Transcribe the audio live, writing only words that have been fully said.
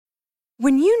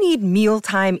When you need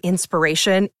mealtime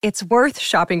inspiration, it's worth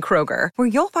shopping Kroger, where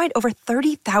you'll find over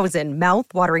 30,000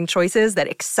 mouth-watering choices that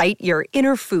excite your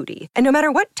inner foodie. And no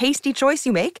matter what tasty choice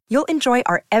you make, you'll enjoy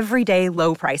our everyday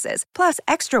low prices, plus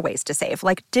extra ways to save,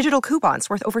 like digital coupons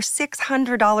worth over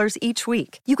 $600 each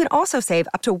week. You can also save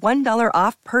up to $1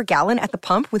 off per gallon at the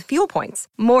pump with fuel points.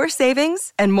 More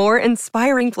savings and more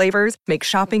inspiring flavors make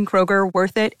shopping Kroger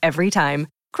worth it every time.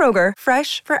 Kroger,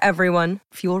 fresh for everyone.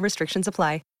 Fuel restrictions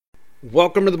apply.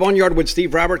 Welcome to the Boneyard with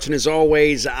Steve Robertson. As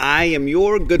always, I am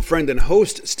your good friend and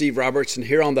host, Steve Robertson,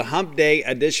 here on the Hump Day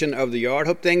edition of The Yard.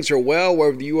 Hope things are well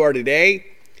wherever you are today.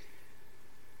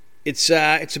 It's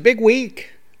a big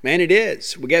week. Man, it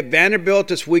is. We got Vanderbilt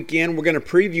this weekend. We're going to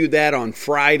preview that on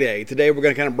Friday. Today we're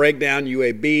going to kind of break down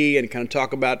UAB and kind of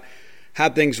talk about how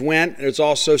things went. There's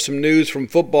also some news from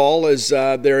football as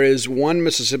there is one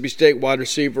Mississippi State wide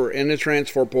receiver in the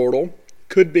transfer portal.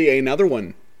 Could be another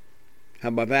one. How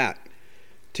about that?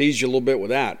 Tease you a little bit with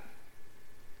that.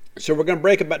 So we're going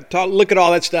to look at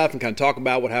all that stuff and kind of talk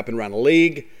about what happened around the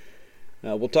league.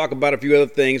 We'll talk about a few other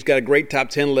things. Got a great top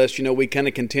 10 list. You know, we kind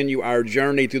of continue our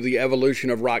journey through the evolution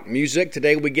of rock music.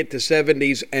 Today we get to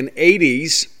 70s and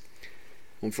 80s.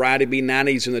 On Friday, be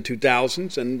 90s and the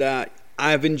 2000s. And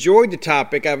I've enjoyed the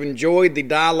topic. I've enjoyed the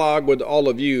dialogue with all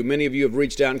of you. Many of you have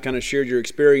reached out and kind of shared your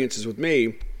experiences with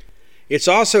me. It's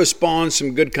also spawned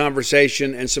some good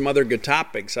conversation and some other good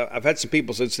topics. I've had some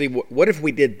people say, Steve, what if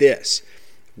we did this?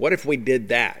 What if we did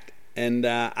that? And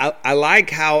I like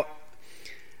how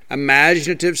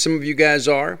imaginative some of you guys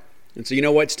are. And so, you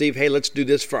know what, Steve? Hey, let's do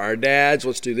this for our dads.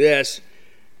 Let's do this.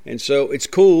 And so it's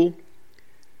cool.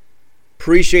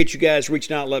 Appreciate you guys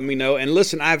reaching out and letting me know. And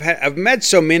listen, I've met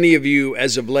so many of you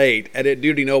as of late at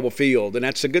Duty Noble Field. And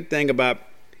that's a good thing about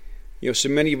so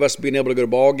many of us being able to go to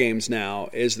ball games now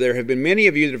is there have been many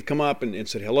of you that have come up and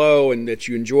said hello and that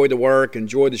you enjoy the work,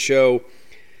 enjoy the show.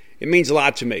 It means a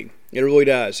lot to me. It really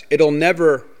does. It'll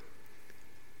never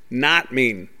not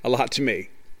mean a lot to me.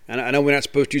 And I know we're not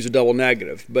supposed to use a double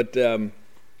negative, but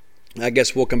I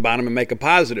guess we'll combine them and make a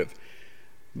positive.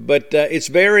 But it's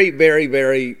very, very,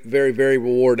 very, very, very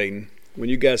rewarding when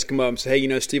you guys come up and say,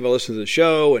 hey, Steve, I listened to the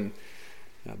show and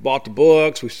I bought the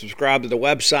books, we subscribed to the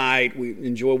website, we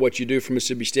enjoy what you do for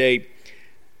Mississippi State.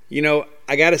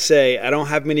 I got to say, I don't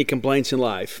have many complaints in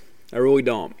life. I really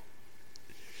don't.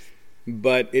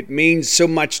 But it means so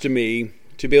much to me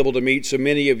to be able to meet so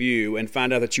many of you and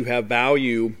find out that you have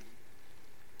value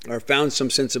or found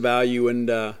some sense of value in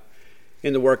the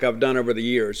work I've done over the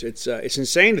years. It's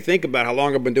insane to think about how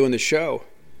long I've been doing this show.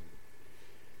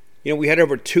 We had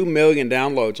over 2 million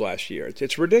downloads last year.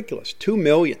 It's ridiculous. 2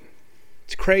 million.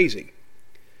 It's crazy.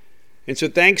 And so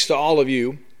thanks to all of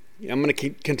you, I'm going to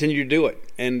continue to do it.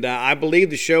 And I believe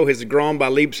the show has grown by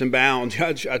leaps and bounds.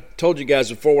 I told you guys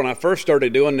before, when I first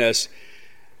started doing this,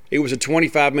 it was a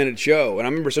 25-minute show. And I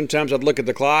remember sometimes I'd look at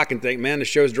the clock and think, man, the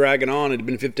show's dragging on. It had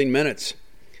been 15 minutes.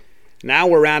 Now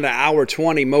we're around an hour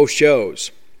 20 most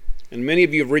shows. And many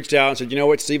of you have reached out and said, you know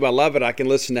what, Steve, I love it. I can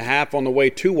listen to half on the way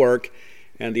to work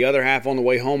and the other half on the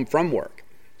way home from work.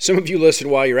 Some of you listen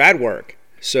while you're at work.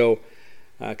 So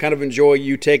I kind of enjoy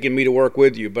you taking me to work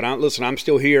with you. But listen, I'm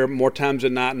still here more times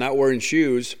than not wearing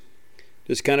shoes,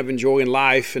 just kind of enjoying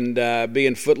life and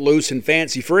being footloose and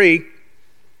fancy-free.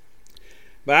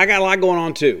 But I got a lot going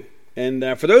on too. And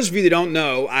for those of you that don't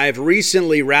know, I've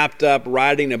recently wrapped up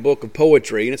writing a book of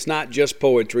poetry. And it's not just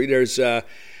poetry. There's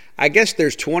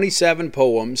 27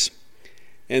 poems.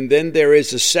 And then there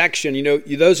is a section,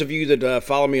 those of you that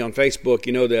follow me on Facebook,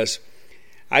 you know this.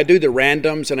 I do the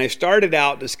randoms, and I started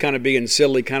out just kind of being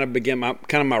silly, kind of begin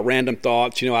my random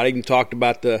thoughts. I even talked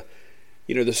about the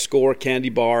score candy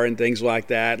bar and things like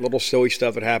that, little silly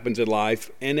stuff that happens in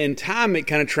life. And in time, it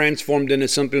kind of transformed into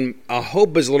something I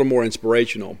hope is a little more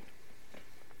inspirational.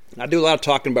 I do a lot of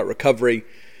talking about recovery,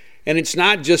 and it's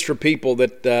not just for people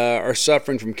that are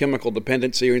suffering from chemical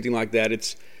dependency or anything like that.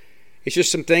 It's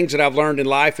just some things that I've learned in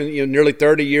life and nearly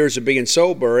 30 years of being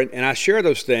sober, and I share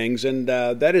those things, and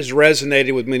that has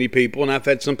resonated with many people. And I've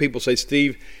had some people say,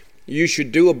 Steve, you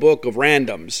should do a book of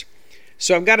randoms.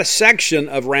 So I've got a section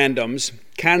of randoms,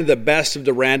 kind of the best of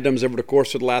the randoms over the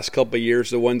course of the last couple of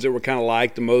years, the ones that were kind of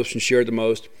liked the most and shared the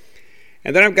most.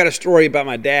 And then I've got a story about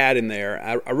my dad in there.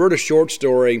 I wrote a short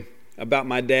story about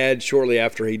my dad shortly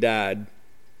after he died,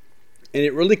 and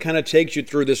it really kind of takes you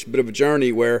through this bit of a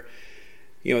journey where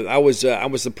I was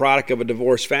the product of a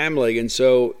divorced family, and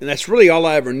that's really all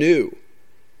I ever knew.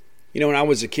 When I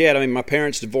was a kid, my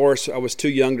parents divorced. I was too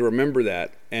young to remember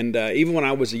that, and even when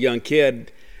I was a young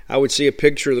kid, I would see a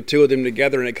picture of the two of them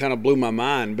together, and it kind of blew my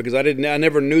mind because I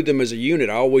never knew them as a unit.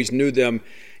 I always knew them.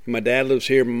 My dad lives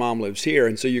here, my mom lives here,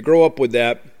 and so you grow up with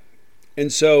that.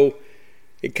 And so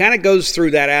it kind of goes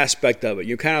through that aspect of it.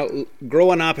 You're kind of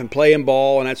growing up and playing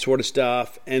ball and that sort of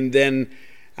stuff. And then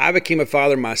I became a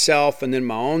father myself, and then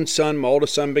my own son, my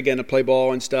oldest son, began to play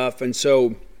ball and stuff. And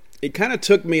so it kind of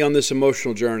took me on this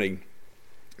emotional journey.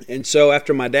 And so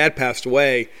after my dad passed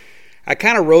away, I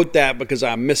kind of wrote that because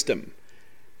I missed him.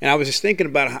 And I was just thinking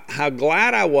about how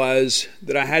glad I was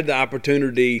that I had the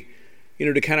opportunity,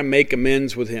 to kind of make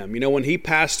amends with him. When he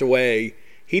passed away,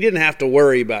 he didn't have to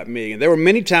worry about me. And there were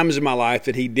many times in my life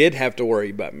that he did have to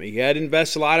worry about me. He had to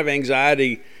invest a lot of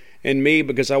anxiety in me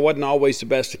because I wasn't always the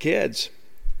best of kids.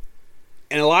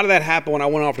 And a lot of that happened when I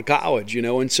went off to college,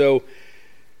 And so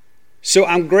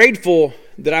I'm grateful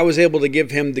that I was able to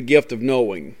give him the gift of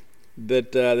knowing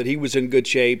that he was in good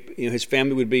shape, his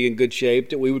family would be in good shape,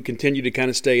 that we would continue to kind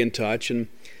of stay in touch. And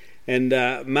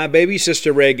my baby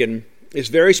sister Reagan is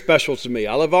very special to me.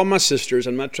 I love all my sisters.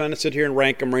 I'm not trying to sit here and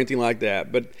rank them or anything like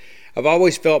that, but I've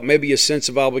always felt maybe a sense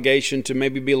of obligation to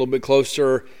maybe be a little bit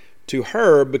closer to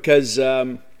her because,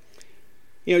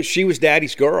 she was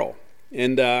Daddy's girl.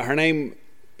 And her name,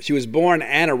 she was born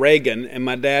Anna Reagan, and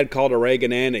my dad called her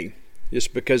Reagan Annie,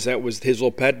 just because that was his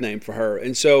little pet name for her.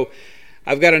 And so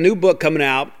I've got a new book coming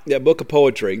out, that book of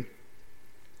poetry,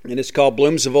 and it's called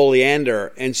Blooms of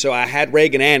Oleander. And so I had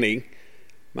Reagan Annie,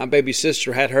 my baby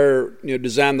sister, had her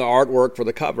design the artwork for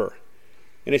the cover.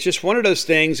 And it's just one of those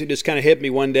things that just kind of hit me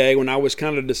one day when I was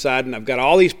kind of deciding, I've got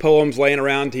all these poems laying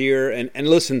around here. And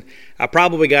listen, I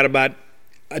probably got about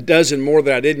a dozen more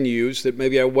that I didn't use that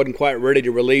maybe I wasn't quite ready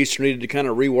to release or needed to kind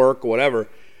of rework or whatever.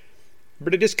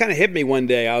 But it just kind of hit me one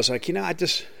day. I was like,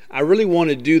 I really want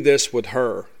to do this with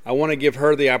her. I want to give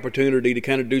her the opportunity to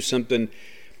kind of do something,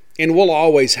 and we'll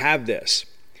always have this.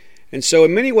 And so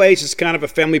in many ways, it's kind of a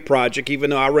family project, even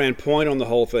though I ran point on the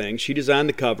whole thing. She designed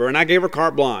the cover, and I gave her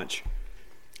carte blanche.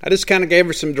 I just kind of gave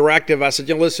her some directive. I said,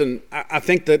 listen, I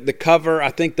think that the cover, I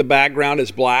think the background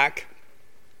is black,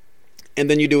 and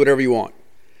then you do whatever you want.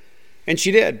 And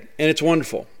she did, and it's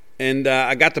wonderful. And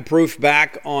I got the proof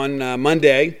back on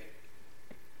Monday,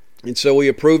 and so we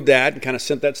approved that and kind of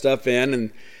sent that stuff in.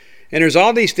 And there's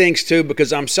all these things, too,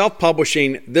 because I'm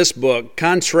self-publishing this book.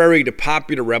 Contrary to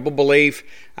popular rebel belief,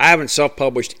 I haven't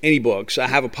self-published any books. I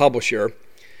have a publisher.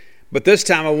 But this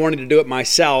time I wanted to do it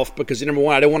myself because, number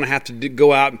one, I didn't want to have to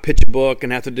go out and pitch a book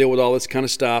and have to deal with all this kind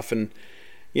of stuff and,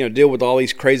 deal with all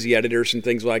these crazy editors and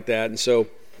things like that. And so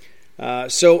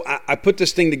I put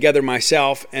this thing together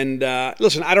myself. And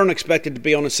listen, I don't expect it to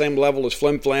be on the same level as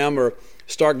Flim Flam or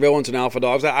Stark Villains and Alpha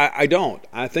Dogs. I don't.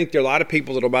 I think there are a lot of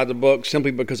people that will buy the book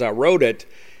simply because I wrote it,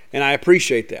 and I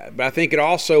appreciate that. But I think it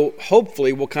also,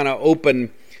 hopefully, will kind of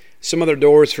open some other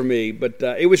doors for me. But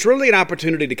it was really an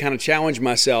opportunity to kind of challenge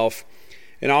myself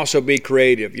and also be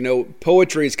creative.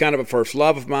 Poetry is kind of a first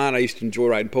love of mine. I used to enjoy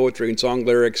writing poetry and song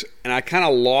lyrics, and I kind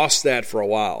of lost that for a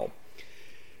while.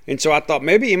 And so I thought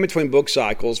maybe in between book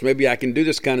cycles, maybe I can do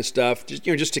this kind of stuff,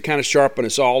 just to kind of sharpen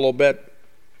us all a little bit.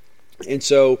 And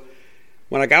so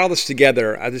when I got all this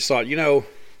together, I just thought,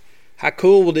 how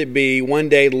cool would it be one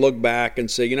day to look back and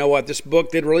say, you know what, this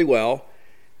book did really well,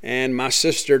 and my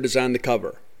sister designed the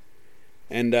cover.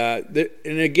 And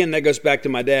again, that goes back to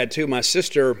my dad, too. My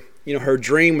sister, her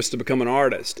dream was to become an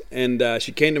artist. And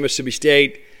she came to Mississippi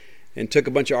State and took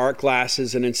a bunch of art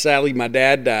classes. And then sadly, my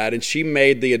dad died. And she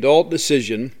made the adult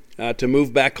decision to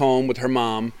move back home with her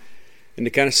mom and to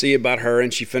kind of see about her.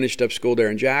 And she finished up school there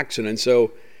in Jackson. And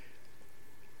so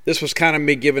this was kind of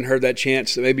me giving her that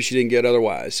chance that maybe she didn't get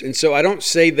otherwise. And so I don't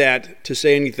say that to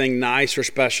say anything nice or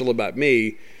special about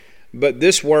me, but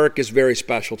this work is very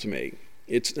special to me.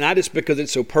 It's not just because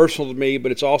it's so personal to me,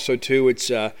 but it's also, too,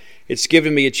 it's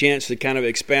given me a chance to kind of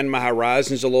expand my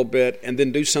horizons a little bit and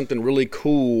then do something really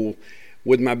cool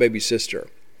with my baby sister.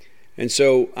 And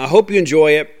so I hope you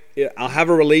enjoy it. I'll have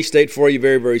a release date for you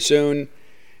very, very soon.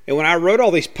 And when I wrote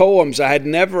all these poems, I had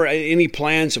never any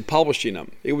plans of publishing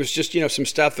them. It was just, some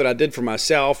stuff that I did for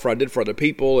myself or I did for other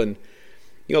people. And,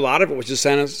 a lot of it was just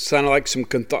sounded like some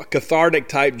cathartic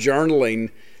type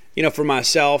journaling, for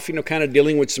myself, kind of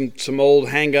dealing with some old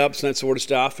hang-ups and that sort of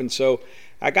stuff. And so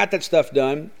I got that stuff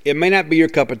done. It may not be your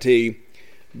cup of tea,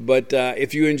 but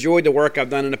if you enjoyed the work I've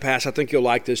done in the past, I think you'll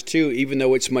like this too, even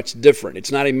though it's much different.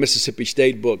 It's not a Mississippi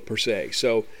State book per se.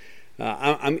 So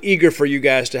I'm eager for you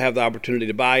guys to have the opportunity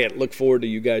to buy it. Look forward to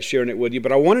you guys sharing it with you.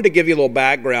 But I wanted to give you a little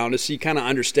background so you kind of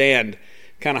understand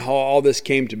kind of how all this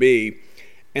came to be.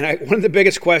 And one of the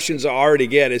biggest questions I already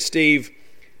get is, Steve,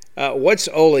 what's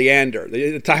oleander?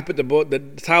 The title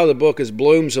of the book is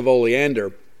Blooms of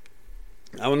Oleander.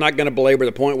 I'm not going to belabor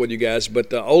the point with you guys,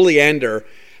 but oleander,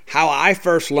 how I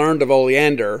first learned of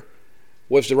oleander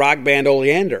was the rock band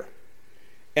Oleander.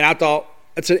 And I thought,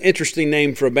 that's an interesting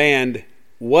name for a band.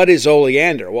 What is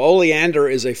oleander? Well, oleander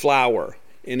is a flower,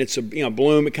 and it's a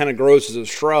bloom. It kind of grows as a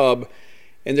shrub,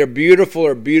 and they're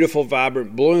beautiful,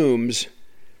 vibrant blooms,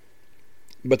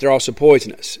 but they're also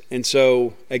poisonous. And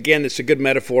so, again, it's a good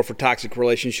metaphor for toxic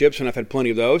relationships, and I've had plenty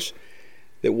of those,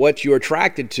 that what you're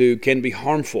attracted to can be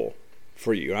harmful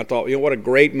for you. And I thought, what a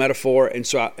great metaphor. And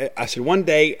so I said, one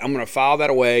day I'm going to file that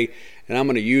away, and I'm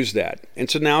going to use that. And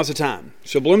so now's the time.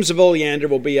 So Blooms of Oleander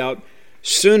will be out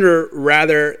sooner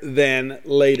rather than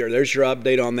later. There's your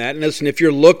update on that. And listen, if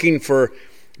you're looking for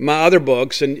my other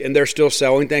books, and they're still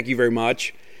selling, thank you very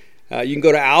much. You can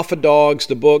go to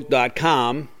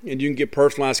alphadogsthebook.com, and you can get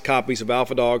personalized copies of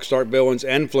Alpha Dogs, Stark Villains,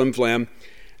 and Flim Flam.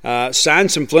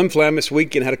 Signed some Flim Flam this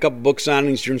weekend. Had a couple book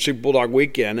signings during Super Bulldog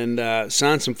weekend, and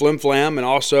signed some Flim Flam. And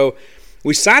also,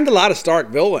 we signed a lot of Stark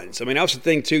Villains. I mean, that was the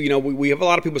thing, too. We have a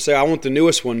lot of people say, I want the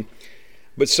newest one.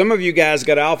 But some of you guys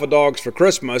got Alpha Dogs for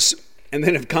Christmas and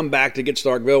then have come back to get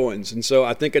Stark Villains. And so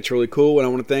I think it's really cool, and I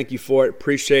want to thank you for it.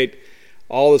 Appreciate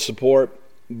all the support.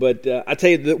 But I tell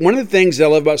you, one of the things that I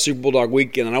love about Super Bulldog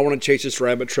weekend, and I want to chase this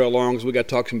rabbit trail long because we got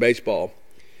to talk some baseball,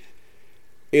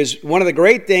 is one of the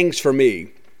great things for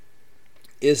me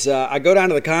is I go down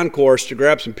to the concourse to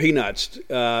grab some peanuts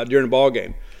during the ball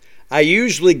game. I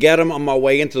usually get them on my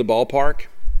way into the ballpark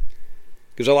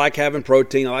because I like having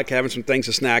protein. I like having some things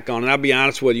to snack on. And I'll be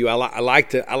honest with you, I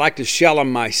like to shell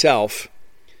them myself.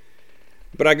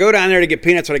 But I go down there to get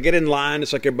peanuts, and I get in line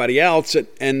just like everybody else.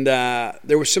 And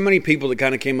there were so many people that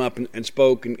kind of came up and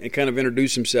spoke and kind of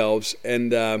introduced themselves.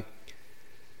 And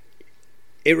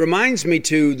it reminds me,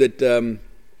 too, that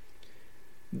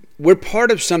we're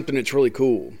part of something that's really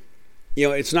cool.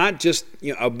 It's not just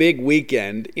a big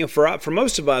weekend. For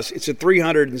most of us, it's a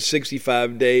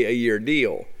 365-day-a-year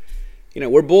deal.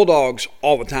 We're Bulldogs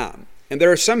all the time. And there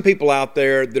are some people out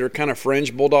there that are kind of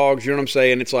fringe Bulldogs, you know what I'm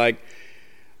saying? It's like,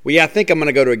 well, yeah, I think I'm going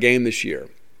to go to a game this year.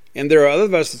 And there are other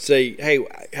of us that say,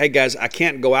 hey, guys, I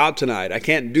can't go out tonight. I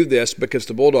can't do this because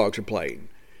the Bulldogs are playing.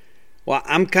 Well,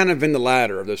 I'm kind of in the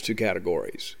latter of those two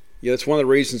categories. That's one of the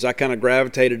reasons I kind of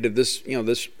gravitated to this,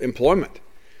 this employment,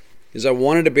 is I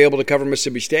wanted to be able to cover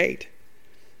Mississippi State.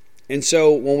 And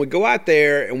so when we go out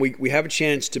there and we have a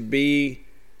chance to be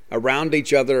around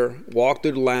each other, walk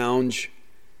through the lounge,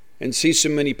 and see so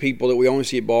many people that we only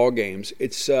see at ball games,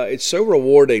 it's so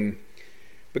rewarding.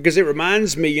 Because it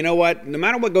reminds me, no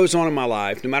matter what goes on in my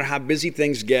life, no matter how busy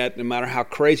things get, no matter how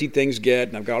crazy things get,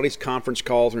 and I've got all these conference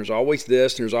calls, and there's always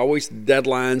this, and there's always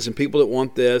deadlines, and people that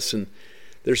want this, and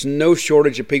there's no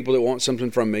shortage of people that want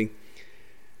something from me.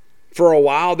 For a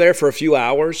while there, for a few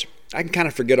hours, I can kind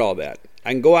of forget all that.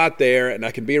 I can go out there, and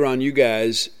I can be around you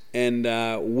guys, and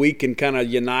we can kind of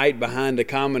unite behind a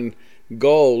common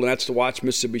goal, and that's to watch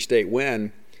Mississippi State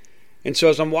win. And so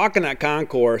as I'm walking that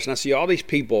concourse, and I see all these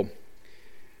people,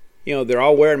 they're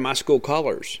all wearing my school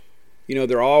colors.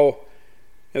 They're all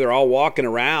walking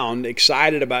around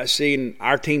excited about seeing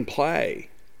our team play.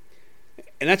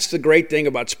 And that's the great thing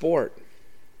about sport,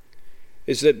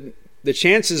 is that the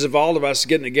chances of all of us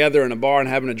getting together in a bar and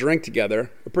having a drink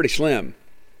together are pretty slim.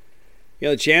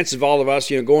 The chances of all of us,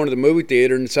 going to the movie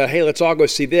theater and say, hey, let's all go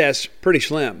see this, pretty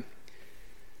slim.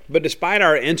 But despite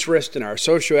our interest in our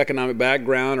socioeconomic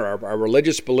background or our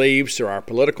religious beliefs or our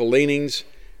political leanings,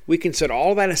 we can set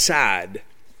all that aside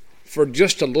for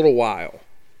just a little while.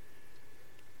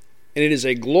 And it is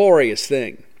a glorious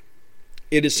thing.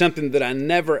 It is something that I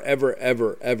never, ever,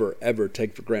 ever, ever, ever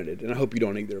take for granted. And I hope you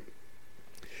don't either.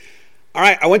 All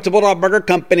right, I went to Bulldog Burger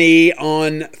Company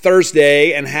on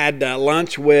Thursday and had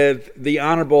lunch with the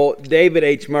Honorable David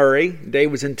H. Murray.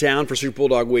 Dave was in town for Super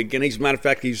Bulldog Weekend. As a matter of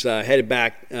fact, he's headed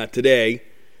back today.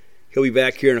 He'll be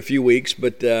back here in a few weeks.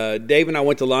 But Dave and I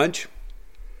went to lunch.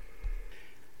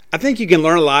 I think you can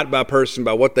learn a lot about a person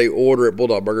by what they order at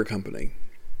Bulldog Burger Company.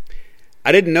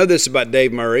 I didn't know this about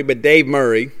Dave Murray, but Dave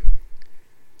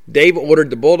ordered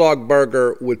the Bulldog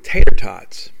Burger with tater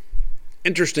tots.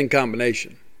 Interesting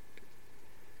combination.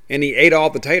 And he ate all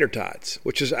the tater tots,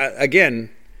 which is, again,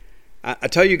 I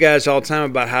tell you guys all the time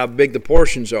about how big the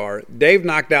portions are. Dave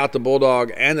knocked out the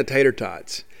Bulldog and the tater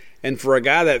tots. And for a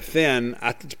guy that thin,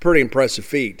 it's a pretty impressive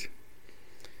feat.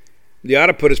 You ought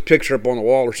to put his picture up on the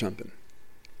wall or something.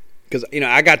 Because,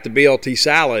 I got the BLT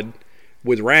salad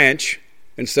with ranch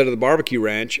instead of the barbecue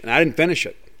ranch, and I didn't finish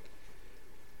it.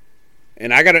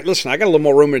 And I got a little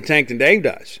more room in the tank than Dave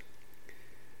does.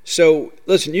 So,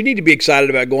 listen, you need to be excited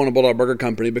about going to Bulldog Burger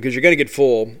Company because you're going to get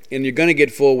full, and you're going to get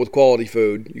full with quality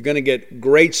food. You're going to get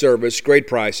great service, great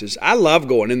prices. I love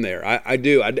going in there. I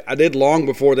do. I did long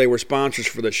before they were sponsors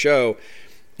for the show.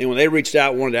 And when they reached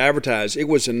out and wanted to advertise, it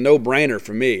was a no-brainer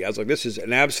for me. I was like, this is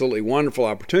an absolutely wonderful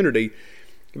opportunity.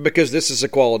 because this is a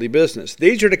quality business.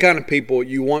 These are the kind of people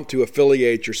you want to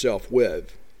affiliate yourself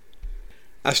with.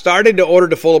 I started to order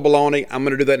the full of bologna. I'm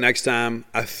going to do that next time.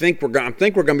 I think we're going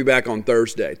to be back on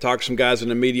Thursday. Talk to some guys in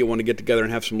the media, want to get together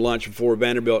and have some lunch before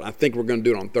Vanderbilt. I think we're going to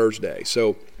do it on Thursday.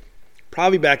 So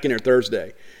probably back in there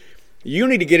Thursday. You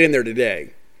need to get in there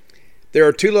today. There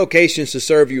are 2 locations to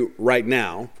serve you right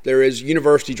now. There is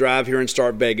University Drive here in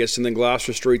Start Vegas, and then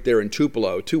Gloucester Street there in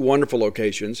Tupelo. 2 wonderful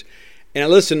locations. And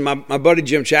listen, my buddy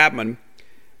Jim Chapman,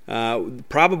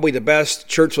 probably the best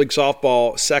church league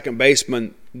softball second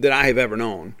baseman that I have ever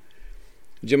known.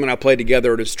 Jim and I played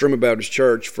together at his Stream Baptist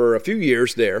Church for a few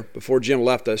years there before Jim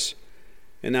left us.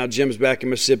 And now Jim's back in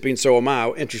Mississippi, and so am I.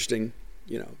 Interesting,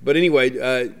 But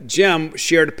anyway, Jim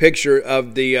shared a picture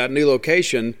of the new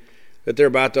location that they're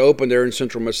about to open there in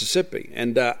central Mississippi.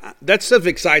 And that stuff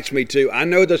excites me too. I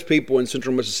know those people in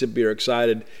central Mississippi are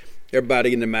excited.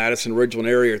 Everybody in the Madison, Ridgeland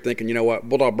area are thinking, you know what,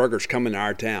 Bulldog Burger's coming to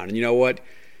our town. And you know what?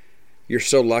 You're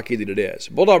so lucky that it is.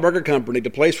 Bulldog Burger Company, the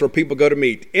place where people go to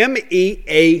meet.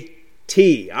 MEAT.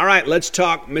 All right, let's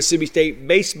talk Mississippi State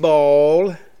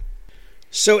baseball.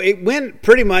 So it went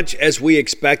pretty much as we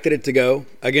expected it to go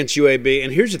against UAB.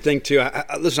 And here's the thing, too.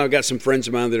 Listen, I've got some friends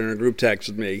of mine that are in a group text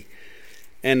with me.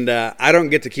 And I don't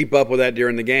get to keep up with that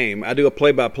during the game. I do a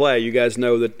play-by-play. You guys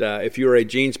know that if you're a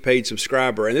Gene's paid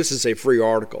subscriber, and this is a free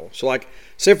article. So, like,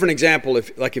 say for an example,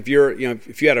 if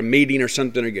you had a meeting or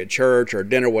something, or you get church or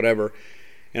dinner, or whatever,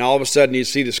 and all of a sudden you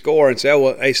see the score and say, "Oh,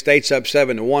 well, hey, State's up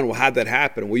 7-1." Well, how'd that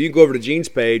happen? Well, you can go over to Gene's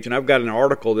page, and I've got an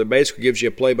article that basically gives you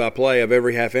a play-by-play of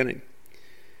every half inning.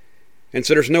 And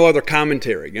so there's no other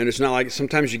commentary. It's not like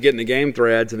sometimes you get in the game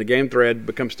threads, and the game thread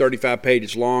becomes 35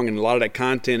 pages long, and a lot of that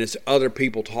content is other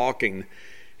people talking.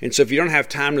 And so if you don't have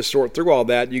time to sort through all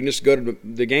that, you can just go to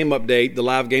the game update, the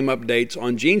live game updates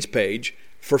on Gene's page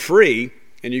for free,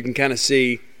 and you can kind of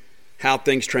see how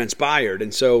things transpired.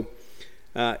 And so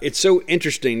it's so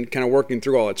interesting kind of working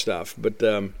through all that stuff. But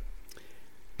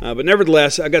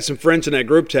nevertheless, I got some friends in that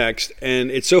group text,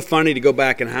 and it's so funny to go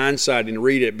back in hindsight and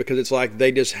read it because it's like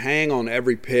they just hang on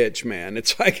every pitch, man.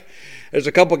 It's like there's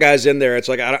a couple guys in there. It's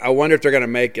like I wonder if they're going to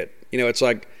make it. It's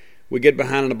like we get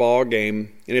behind in a ball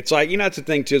game, and it's like, that's the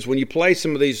thing too, is when you play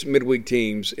some of these midweek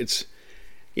teams, it's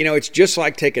just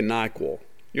like taking NyQuil.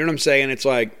 You know what I'm saying? It's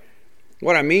like,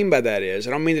 what I mean by that is,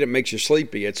 I don't mean that it makes you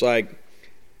sleepy. It's like,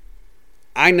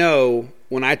 I know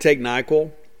when I take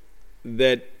NyQuil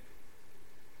that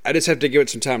I just have to give it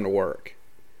some time to work.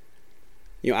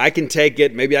 I can take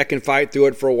it, maybe I can fight through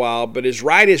it for a while, but as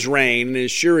right as rain and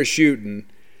as sure as shooting,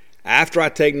 after I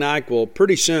take NyQuil,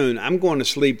 pretty soon I'm going to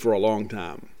sleep for a long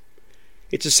time.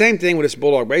 It's the same thing with this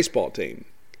Bulldog baseball team.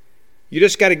 You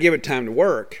just got to give it time to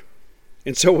work.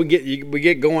 And so we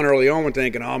get going early on and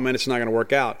thinking, oh man, it's not going to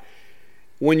work out.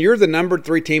 When you're the number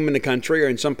 3 team in the country, or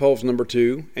in some polls number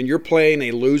 2, and you're playing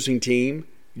a losing team,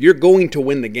 you're going to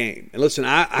win the game. And listen,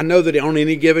 I know that on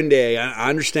any given day, I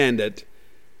understand it,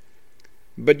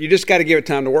 but you just got to give it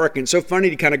time to work. And it's so funny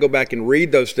to kind of go back and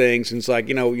read those things. And it's like,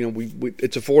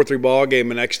 it's a 4-3 ball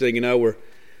game. And next thing you know,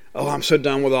 I'm so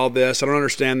done with all this. I don't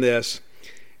understand this.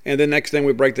 And then next thing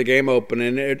we break the game open,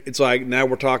 and it's like now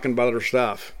we're talking about other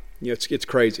stuff. It's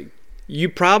crazy. You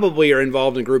probably are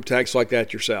involved in group texts like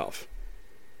that yourself,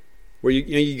 where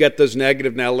you got those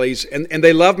negative Nellies, and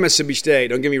they love Mississippi State.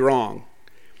 Don't get me wrong.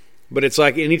 But it's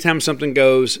like anytime something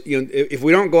goes, if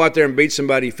we don't go out there and beat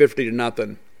somebody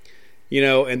 50-0,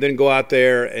 and then go out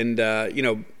there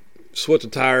and switch the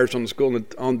tires on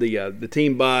the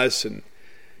team bus and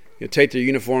take their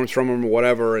uniforms from them or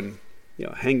whatever, and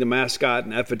hang the mascot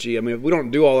and effigy. I mean, if we don't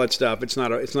do all that stuff, it's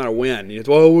not a win. We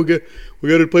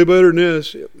got to play better than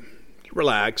this.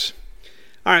 Relax.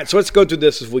 All right, so let's go through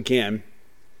this if we can.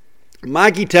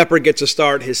 Mikey Tepper gets a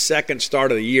start, his second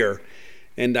start of the year.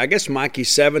 And I guess Mikey's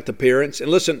 7th appearance. And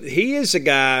listen, he is a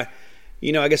guy,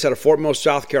 I guess out of Fort Mill,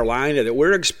 South Carolina, that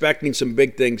we're expecting some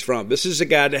big things from. This is a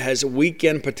guy that has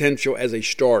weekend potential as a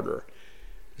starter.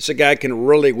 This is a guy that can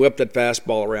really whip that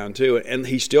fastball around too. And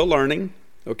he's still learning,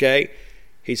 okay?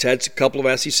 He's had a couple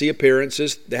of SEC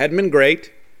appearances. They hadn't been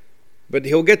great, but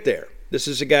he'll get there. This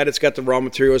is a guy that's got the raw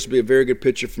materials to be a very good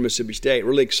pitcher for Mississippi State.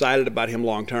 Really excited about him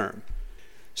long term.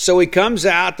 So he comes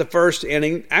out the first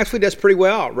inning, actually does pretty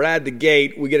well right out of the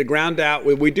gate. We get a ground out.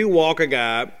 We do walk a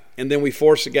guy, and then we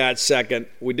force a guy at second.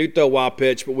 We do throw a wild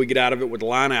pitch, but we get out of it with the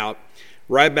line out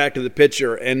right back to the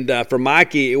pitcher. And for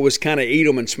Mikey, it was kind of eat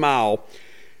 'em and smile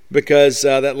because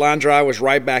that line drive was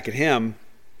right back at him.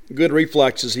 Good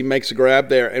reflexes. He makes a grab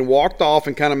there and walked off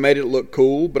and kind of made it look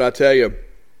cool. But I tell you,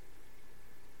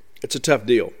 it's a tough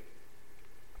deal.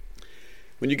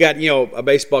 When you got, a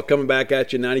baseball coming back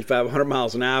at you 95, 100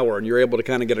 miles an hour, and you're able to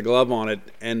kind of get a glove on it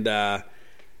and,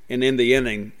 and end the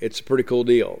inning, it's a pretty cool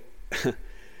deal.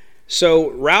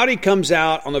 So Rowdy comes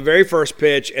out on the very first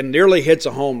pitch and nearly hits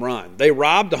a home run. They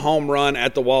robbed a home run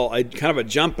at the wall, kind of a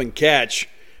jump and catch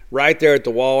right there at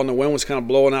the wall, and the wind was kind of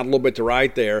blowing out a little bit to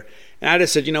right there. And I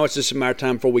just said, it's just a matter of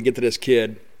time before we get to this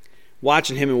kid.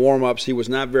 Watching him in warm-ups, he was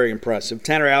not very impressive.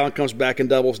 Tanner Allen comes back and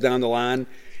doubles down the line,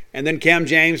 and then Cam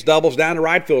James doubles down the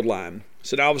right field line.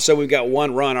 So now all of a sudden we've got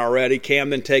one run already. Cam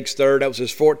then takes third. That was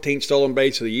his 14th stolen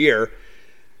base of the year.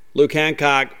 Luke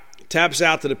Hancock taps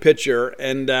out to the pitcher,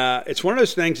 and it's one of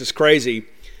those things that's crazy.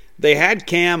 They had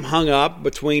Cam hung up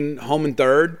between home and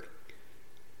third,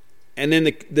 and then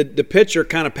the pitcher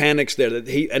kind of panics there.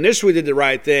 He initially did the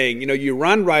right thing. You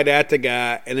run right at the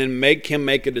guy and then make him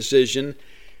make a decision,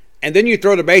 and then you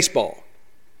throw the baseball.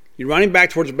 You're running back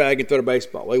towards the bag and throw the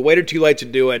baseball. Well, he waited too late to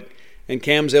do it, and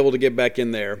Cam's able to get back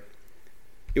in there.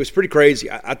 It was pretty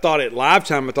crazy. I thought at live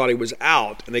time, I thought he was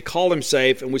out, and they called him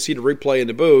safe, and we see the replay in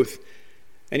the booth.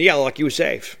 And yeah, like he was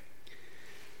safe.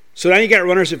 So now you got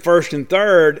runners at first and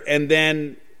third, and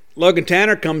then Logan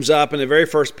Tanner comes up, and the very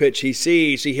first pitch he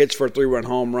sees, he hits for a 3-run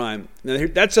home run. Now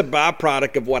that's a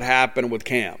byproduct of what happened with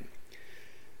Cam.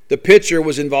 The pitcher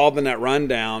was involved in that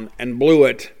rundown and blew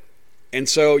it, and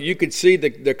so you could see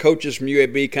the coaches from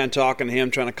UAB kind of talking to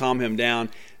him, trying to calm him down.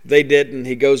 They didn't.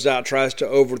 He goes out, tries to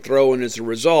overthrow, and as a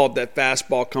result, that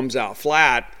fastball comes out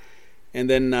flat. And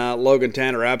then Logan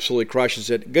Tanner absolutely crushes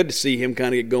it. Good to see him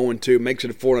kind of get going, too. Makes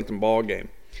it a 4-0 ball game.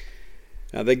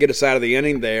 They get us out of the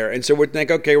inning there. And so we think,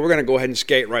 okay, we're going to go ahead and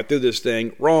skate right through this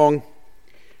thing. Wrong.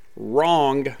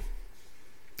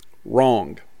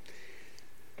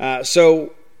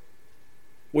 So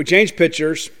we change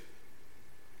pitchers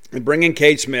and bring in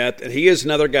Cade Smith. And he is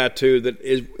another guy, too, that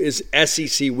is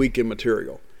SEC weekend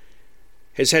material.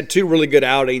 Has had 2 really good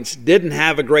outings. Didn't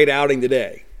have a great outing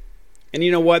today. And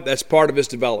you know what? That's part of his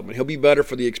development. He'll be better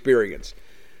for the experience.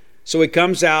 So he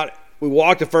comes out. We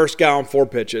walk the first guy on 4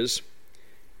 pitches,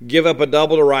 give up a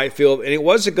double to right field, and it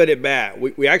was a good at-bat.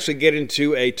 We actually get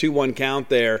into a 2-1 count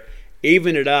there,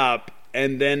 even it up,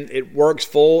 and then it works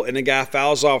full, and the guy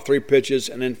fouls off 3 pitches,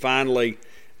 and then finally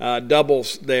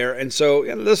doubles there. And so,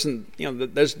 listen,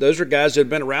 those are guys that have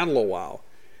been around a little while.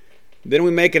 Then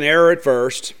we make an error at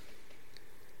first.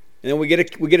 And then we get a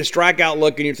strikeout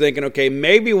look, and you're thinking, okay,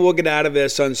 maybe we'll get out of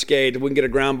this unscathed. We can get a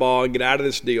ground ball and get out of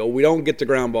this deal. We don't get the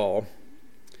ground ball.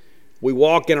 We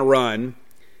walk in a run.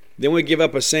 Then we give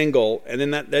up a single, and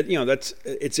then it's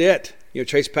it.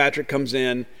 Chase Patrick comes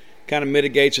in, kind of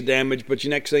mitigates the damage, but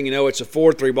next thing you know, it's a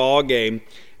 4-3 ball game,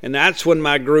 and that's when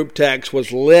my group text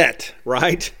was lit.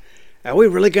 Right? Are we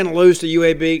really going to lose to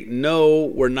UAB? No,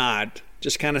 we're not.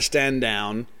 Just kind of stand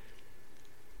down.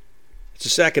 It's the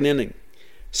second inning.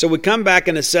 So we come back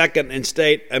in the second, and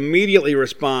State immediately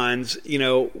responds.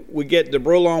 We get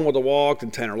DeBrulon with a walk,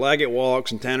 and Tanner Leggett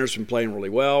walks, and Tanner's been playing really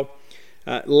well.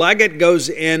 Leggett goes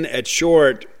in at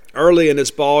short early in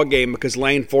this ball game because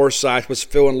Lane Forsythe was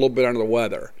feeling a little bit under the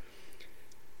weather.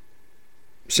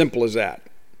 Simple as that.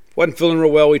 Wasn't feeling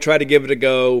real well. We tried to give it a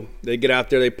go. They get out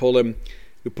there, they pull him.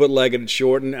 We put Leggett at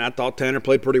short, and I thought Tanner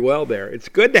played pretty well there. It's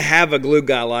good to have a glue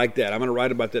guy like that. I'm going to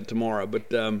write about that tomorrow, but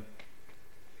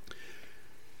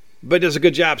does a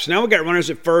good job. So now we got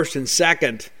runners at first and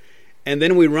second, and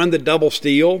then we run the double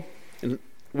steal,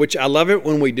 which I love it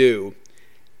when we do.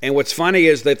 And what's funny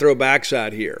is they throw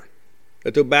backside here.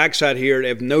 They throw backside here. They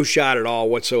have no shot at all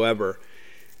whatsoever.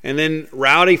 And then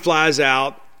Rowdy flies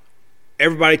out.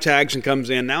 Everybody tags and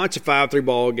comes in. Now it's a 5-3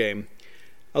 ball game.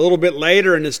 A little bit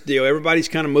later in this deal, everybody's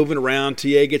kind of moving around.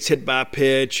 TA gets hit by a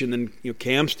pitch, and then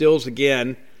Cam steals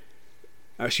again.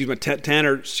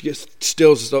 Tanner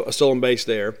steals a stolen base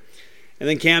there. And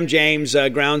then Cam James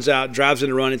grounds out, drives in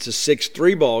the run. It's a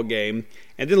 6-3 ball game.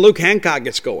 And then Luke Hancock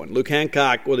gets going. Luke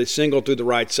Hancock with a single through the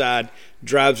right side,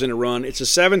 drives in a run. It's a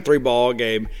 7-3 ball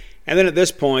game. And then at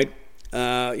this point,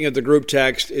 the group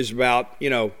text is about,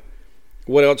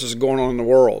 what else is going on in the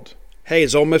world. Hey,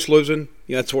 is Ole Miss losing?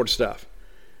 That sort of stuff.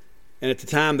 And at the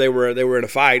time, they were in a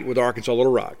fight with Arkansas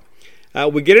Little Rock.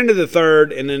 We get into the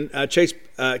third, and then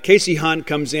Casey Hunt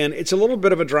comes in. It's a little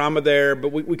bit of a drama there, but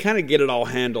we kind of get it all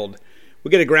handled. We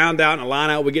get a ground out and a line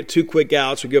out. We get 2 quick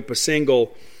outs. We give up a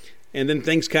single, and then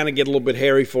things kind of get a little bit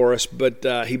hairy for us, but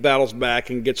he battles back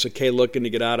and gets a K looking to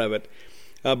get out of it.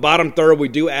 Bottom third, we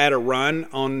do add a run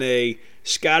on a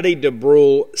Scotty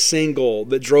DeBrule single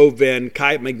that drove in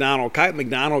Kite McDonald. Kite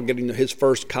McDonald getting his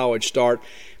first college start.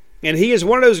 And he is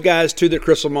one of those guys, too, that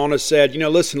Chris Lamona said,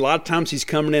 listen, a lot of times he's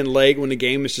coming in late when the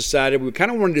game is decided. We kind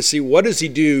of wanted to see what does he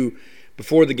do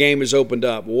before the game is opened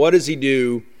up. What does he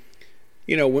do,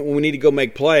 when we need to go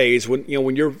make plays, when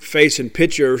you're facing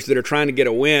pitchers that are trying to get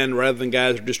a win rather than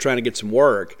guys that are just trying to get some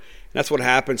work. That's what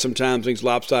happens sometimes in these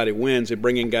lopsided wins. They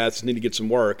bring in guys that need to get some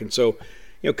work. And so,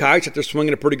 Kai's out there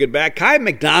swinging a pretty good bat. Kai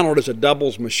McDonald is a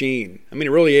doubles machine. I mean,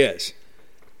 it really is.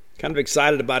 Kind of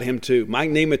excited about him, too. Mike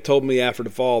Nemeth told me after the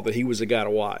fall that he was the guy to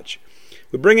watch.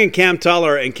 We bring in Cam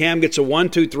Tuller, and Cam gets a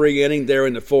 1-2-3 inning there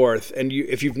in the fourth. And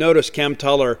if you've noticed, Cam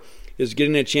Tuller is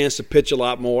getting a chance to pitch a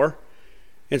lot more.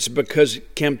 It's because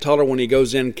Cam Tuller, when he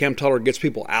goes in, Cam Tuller gets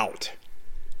people out.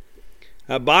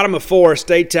 Bottom of four,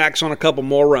 State tacks on a couple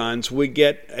more runs. We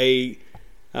get a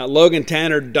Logan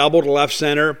Tanner double to left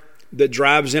center that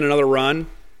drives in another run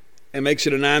and makes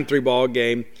it a 9-3 ball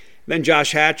game. Then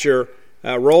Josh Hatcher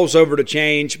rolls over to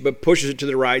change but pushes it to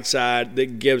the right side.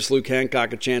 That gives Luke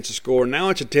Hancock a chance to score. Now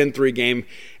it's a 10-3 game,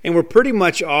 and we're pretty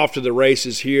much off to the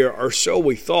races here, or so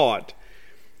we thought.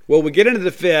 Well, we get into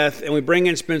the fifth, and we bring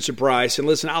in Spencer Price. And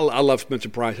listen, I love Spencer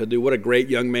Price. I do. What a great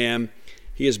young man.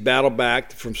 He has battled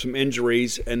back from some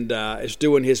injuries and is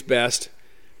doing his best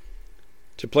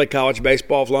to play college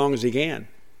baseball as long as he can.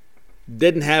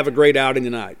 Didn't have a great outing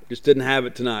tonight. Just didn't have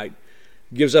it tonight.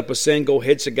 Gives up a single,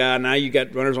 hits a guy. Now you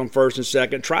got runners on first and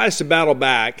second. Tries to battle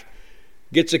back.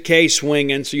 Gets a K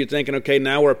swinging. So you're thinking, okay,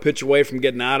 now we're a pitch away from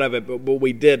getting out of it. But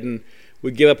we didn't.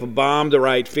 We give up a bomb to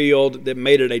right field that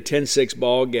made it a 10-6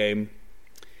 ball game.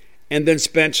 And then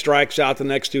Spence strikes out the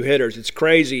next two hitters. It's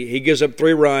crazy. He gives up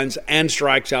 3 runs and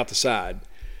strikes out the side.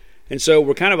 And so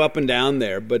we're kind of up and down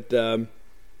there. But,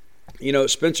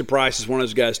 Spencer Price is one of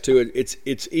those guys, too.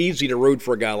 It's easy to root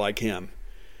for a guy like him.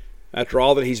 After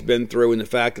all that he's been through and the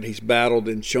fact that he's battled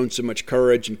and shown so much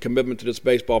courage and commitment to this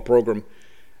baseball program,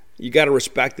 you got to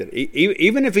respect it.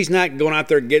 Even if he's not going out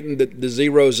there getting the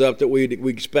zeros up that we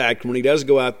expect, when he does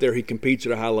go out there, he competes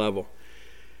at a high level.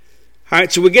 All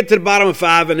right, so we get to the bottom of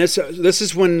 5, and this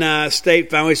is when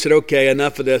State finally said, okay,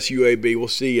 enough of this, UAB. We'll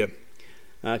see you.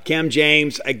 Cam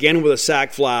James, again with a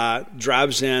sac fly,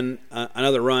 drives in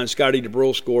another run. Scotty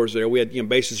DeBrule scores there. We had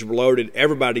bases were loaded.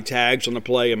 Everybody tags on the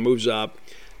play and moves up.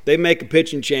 They make a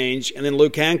pitching change, and then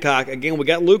Luke Hancock. Again, we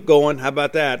got Luke going. How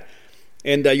about that?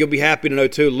 And you'll be happy to know,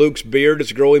 too, Luke's beard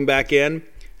is growing back in.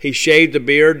 He shaved the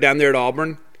beard down there at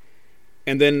Auburn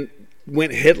and then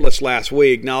went hitless last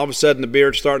week. Now, all of a sudden, the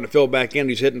beard's starting to fill back in.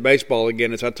 He's hitting baseball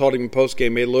again. As I told him in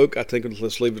postgame, hey, Luke, I think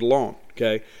let's leave it alone,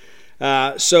 okay?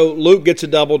 So Luke gets a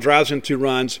double, drives in 2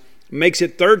 runs, makes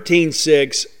it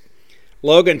 13-6.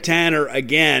 Logan Tanner,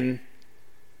 again,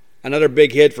 another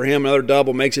big hit for him, another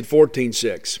double, makes it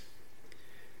 14-6.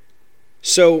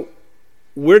 So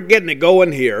we're getting it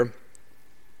going here.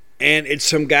 And it's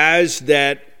some guys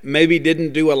that maybe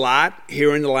didn't do a lot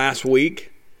here in the last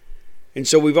week. And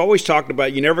so we've always talked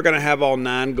about you're never going to have all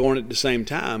 9 going at the same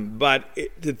time. But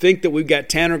to think that we've got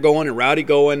Tanner going and Rowdy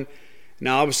going,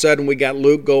 now all of a sudden we got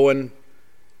Luke going,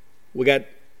 we got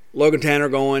Logan Tanner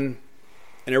going,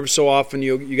 and every so often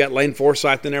you got Lane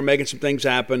Forsythe in there making some things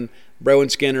happen,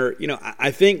 Browan Skinner. I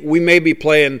think we may be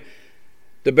playing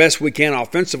the best we can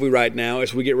offensively right now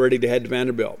as we get ready to head to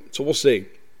Vanderbilt. So we'll see.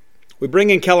 We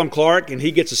bring in Kellum Clark, and he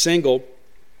gets a single,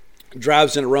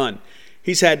 drives in a run.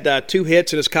 He's had 2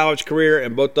 hits in his college career,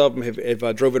 and both of them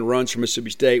have driven runs from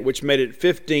Mississippi State, which made it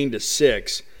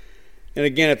 15-6. And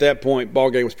again, at that point,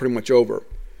 ball game was pretty much over.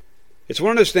 It's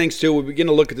one of those things, too, we begin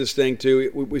to look at this thing,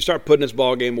 too. We start putting this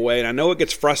ball game away, and I know it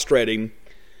gets frustrating,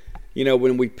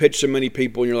 when we pitch so many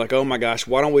people, and you're like, oh, my gosh,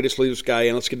 why don't we just leave this guy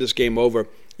in? Let's get this game over.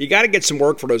 You got to get some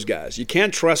work for those guys. You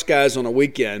can't trust guys on a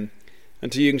weekend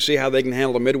until you can see how they can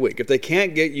handle the midweek. If they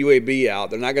can't get UAB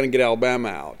out, they're not going to get Alabama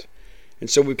out. And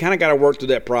so we've kind of got to work through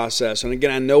that process. And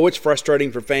again, I know it's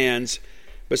frustrating for fans,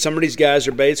 but some of these guys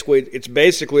are basically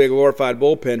a glorified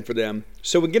bullpen for them.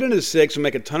 So we get into the 6th, we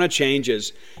make a ton of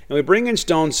changes, and we bring in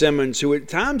Stone Simmons, who at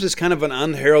times is kind of an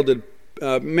unheralded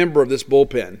member of this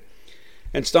bullpen.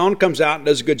 And Stone comes out and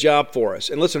does a good job for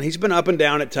us. And listen, he's been up and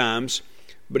down at times,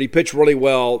 but he pitched really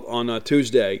well on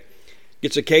Tuesday.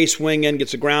 Gets a K swing in,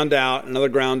 gets a ground out, another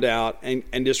ground out, and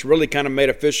just really kind of made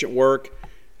efficient work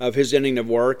of his inning of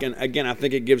work. And, again, I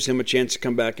think it gives him a chance to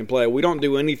come back and play. We don't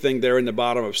do anything there in the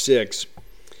bottom of 6.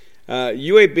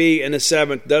 UAB in the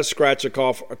 7th does scratch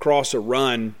across a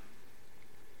run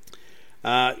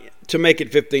to make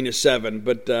it 15-7.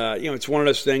 But, it's one of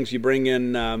those things you bring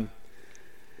in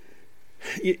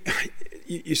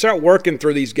you start working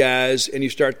through these guys and you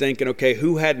start thinking, okay,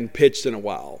 who hadn't pitched in a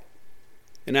while?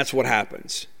 And that's what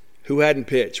happens. Who hadn't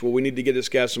pitched? Well, we need to get this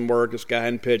guy some work. This guy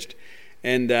hadn't pitched.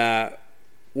 And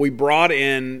we brought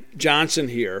in Johnson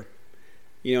here.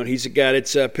 And he's a guy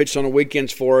that's pitched on the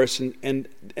weekends for us. And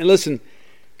listen,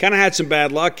 kind of had some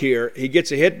bad luck here. He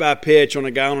gets a hit by pitch on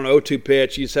a guy on an 0-2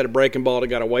 pitch. He just had a breaking ball that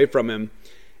got away from him.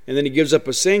 And then he gives up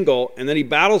a single. And then he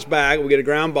battles back. We get a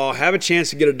ground ball. Have a chance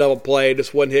to get a double play.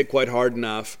 Just wasn't hit quite hard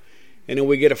enough. and then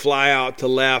we get a fly out to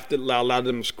left that allowed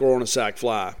them to score on a sac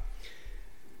fly.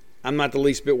 I'm not the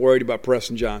least bit worried about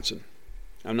Preston Johnson.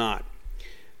 I'm not.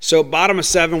 So bottom of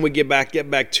 7, we get back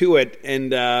to it,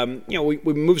 and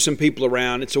we move some people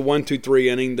around. It's a 1-2-3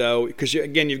 inning though, because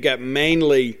again you've got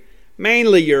mainly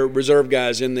your reserve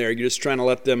guys in there. You're just trying to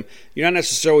let them. You're not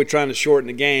necessarily trying to shorten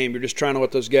the game. You're just trying to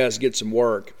let those guys get some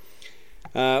work.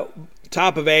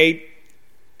 Top of 8.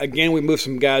 Again, we move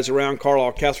some guys around.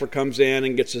 Carlisle Kessler comes in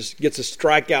and gets a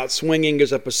strikeout swinging,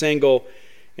 gives up a single,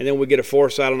 and then we get a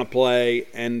force out on a play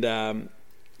and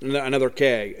another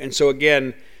K. And so,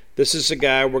 again, this is a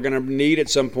guy we're going to need at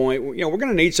some point. We're going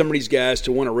to need some of these guys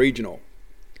to win a regional.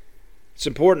 It's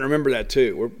important to remember that,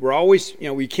 too. We're always,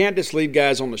 we can't just leave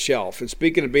guys on the shelf. And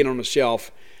speaking of being on the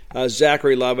shelf,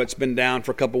 Zachary Lovett's been down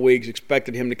for a couple weeks.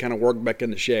 Expected him to kind of work back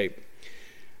into shape.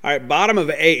 All right, bottom of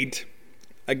 8.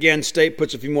 Again, State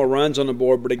puts a few more runs on the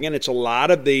board, but again, it's a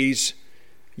lot of these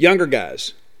younger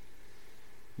guys.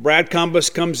 Brad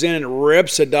Cumbus comes in and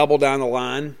rips a double down the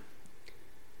line,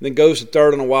 then goes to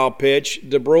third on a wild pitch.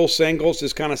 DeBrule singles,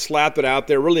 just kind of slapped it out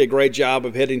there. Really a great job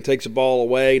of hitting, takes the ball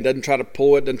away, doesn't try to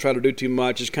pull it, doesn't try to do too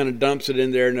much, just kind of dumps it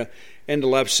in there into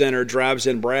left center, drives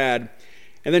in Brad.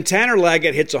 And then Tanner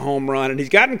Leggett hits a home run, and he's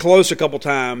gotten close a couple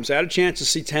times. I had a chance to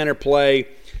see Tanner play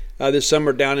this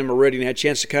summer down in Meridian. I had a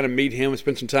chance to kind of meet him and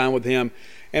spend some time with him.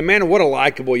 And, man, what a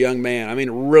likable young man. I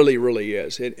mean, really, really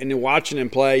is. And in watching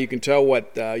him play, you can tell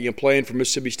what playing for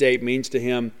Mississippi State means to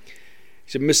him.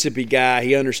 He's a Mississippi guy.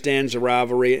 He understands the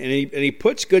rivalry, and he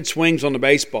puts good swings on the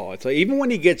baseball. It's like, even when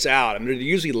he gets out, I mean, they're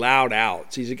usually loud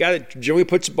outs. He's a guy that generally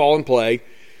puts the ball in play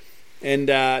and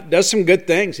does some good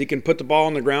things. He can put the ball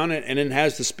on the ground and then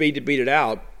has the speed to beat it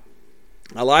out.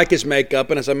 I like his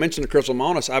makeup, and as I mentioned to Chris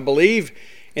Lamonis, I believe –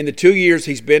 in the 2 years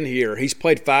he's been here, he's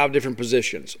played 5 different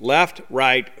positions: left,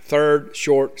 right, third,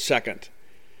 short, second.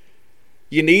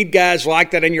 You need guys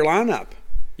like that in your lineup.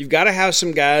 You've got to have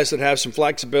some guys that have some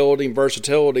flexibility and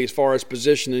versatility as far as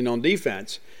positioning on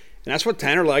defense. And that's what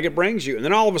Tanner Leggett brings you. And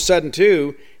then all of a sudden,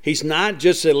 too, he's not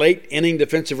just a late-inning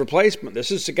defensive replacement.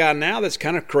 This is the guy now that's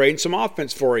kind of creating some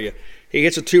offense for you. He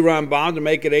hits a 2-run bomb to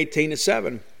make it 18-7.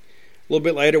 A little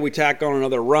bit later, we tack on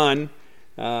another run.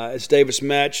 As Davis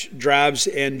Metch drives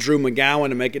and Drew McGowan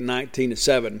to make it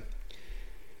 19-7.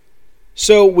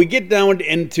 So we get down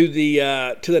into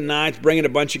the ninth, bringing a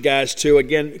bunch of guys to,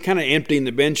 again, kind of emptying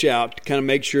the bench out to kind of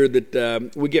make sure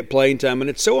that we get playing time.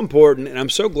 And it's so important, and I'm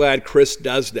so glad Chris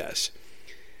does this.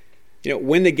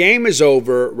 When the game is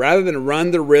over, rather than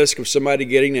run the risk of somebody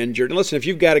getting injured, and listen, if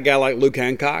you've got a guy like Luke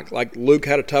Hancock, like Luke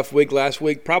had a tough week last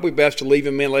week, probably best to leave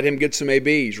him in, let him get some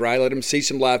ABs, right? Let him see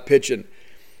some live pitching.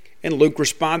 And Luke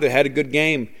responded, had a good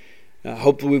game.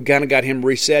 Hopefully we've kind of got him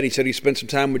reset. He said he spent some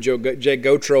time with Jay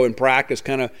Gotro in practice,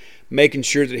 kind of making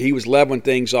sure that he was leveling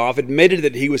things off. Admitted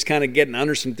that he was kind of getting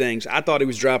under some things. I thought he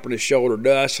was dropping his shoulder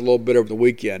dust a little bit over the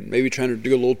weekend, maybe trying to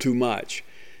do a little too much.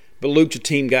 But Luke's a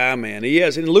team guy, man. He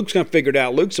is. And Luke's going to figure it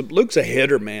out. Luke's a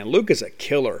hitter, man. Luke is a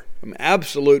killer. An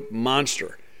absolute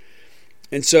monster.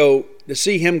 And so to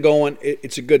see him going,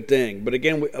 it's a good thing. But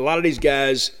again, a lot of these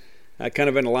guys – kind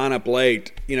of in the lineup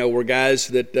late, were guys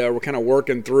that were kind of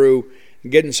working through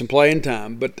getting some playing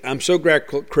time. But I'm so glad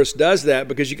Chris does that,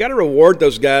 because you got to reward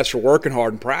those guys for working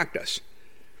hard in practice.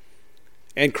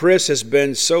 And Chris has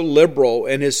been so liberal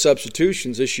in his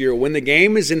substitutions this year. When the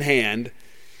game is in hand,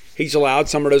 he's allowed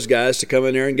some of those guys to come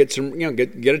in there and get some,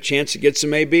 get a chance to get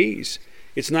some ABs.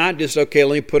 It's not just, okay,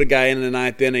 let me put a guy in the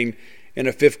ninth inning in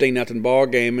a 15-0 ball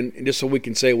game, and just so we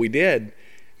can say we did.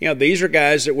 These are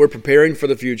guys that we're preparing for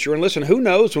the future. And listen, who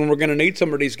knows when we're going to need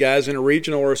some of these guys in a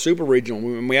regional or a super regional.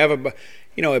 When we have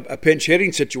a pinch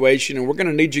hitting situation, and we're going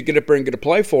to need you to get up there and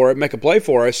make a play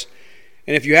for us.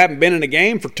 And if you haven't been in a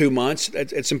game for 2 months,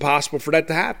 it's impossible for that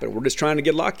to happen. We're just trying to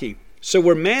get lucky. So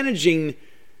we're managing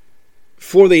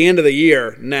for the end of the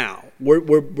year now.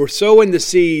 We're sowing the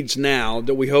seeds now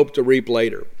that we hope to reap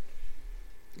later.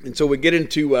 And so we get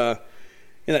into in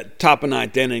that top of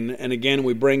ninth inning, and again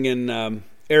we bring in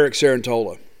Eric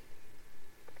Sarantola.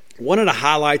 One of the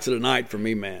highlights of the night for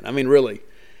me, man. I mean, really.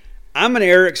 I'm an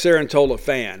Eric Sarantola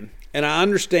fan, and I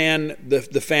understand the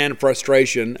fan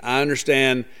frustration. I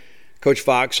understand Coach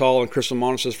Foxhall and Chris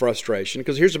Lamonis' frustration,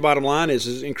 because here's the bottom line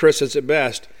is, and Chris says it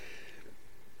best,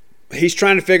 he's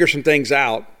trying to figure some things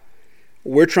out.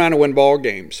 We're trying to win ball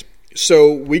games. So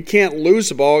we can't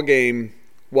lose a ball game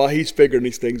while he's figuring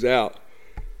these things out.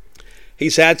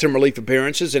 He's had some relief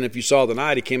appearances, and if you saw the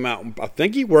night, he came out, I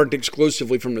think he worked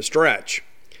exclusively from the stretch.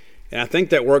 And I think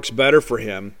that works better for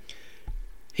him.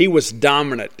 He was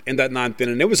dominant in that ninth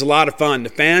inning. It was a lot of fun. The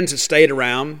fans that stayed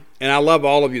around, and I love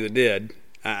all of you that did.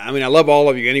 I mean, I love all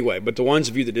of you anyway, but the ones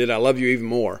of you that did, I love you even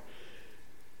more.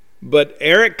 But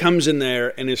Eric comes in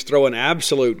there and is throwing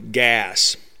absolute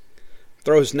gas.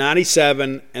 Throws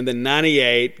 97 and then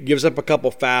 98, gives up a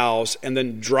couple fouls, and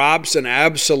then drops an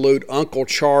absolute Uncle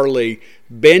Charlie,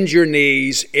 bend your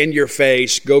knees, in your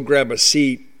face, go grab a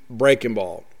seat, breaking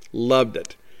ball. Loved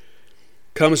it.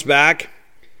 Comes back.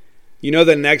 You know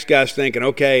the next guy's thinking,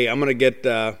 okay, I'm gonna get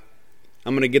the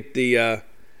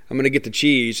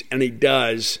cheese, and he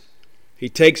does. He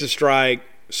takes a strike,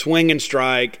 swing and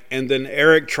strike, and then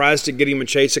Eric tries to get him and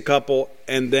chase a couple,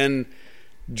 and then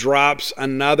drops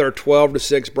another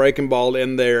 12-6 breaking ball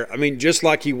in there. I mean, just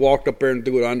like he walked up there and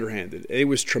threw it underhanded. It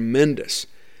was tremendous.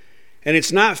 And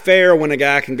it's not fair when a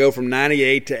guy can go from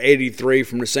 98 to 83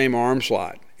 from the same arm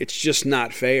slot. It's just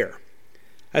not fair.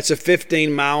 That's a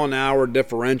 15-mile-an-hour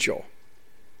differential.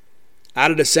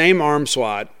 Out of the same arm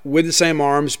slot, with the same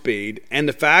arm speed, and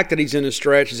the fact that he's in a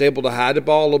stretch, he's able to hide the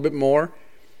ball a little bit more.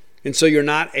 And so you're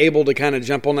not able to kind of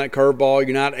jump on that curveball.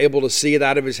 You're not able to see it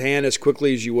out of his hand as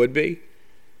quickly as you would be.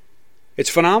 It's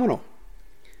phenomenal.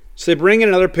 So they bring in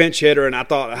another pinch hitter, and I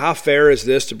thought, how fair is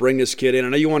this to bring this kid in? I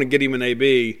know you want to get him an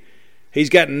AB. He's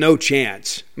got no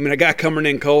chance. I mean, a guy coming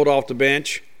in cold off the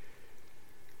bench,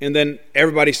 and then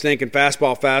everybody's thinking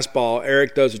fastball.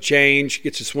 Eric does a change,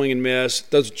 gets a swing and miss,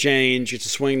 does a change, gets a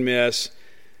swing and miss,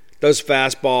 does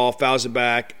fastball, fouls it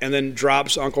back, and then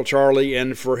drops Uncle Charlie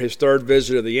in for his third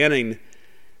visit of the inning.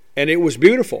 And it was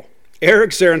beautiful.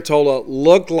 Eric Sarantola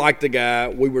looked like the guy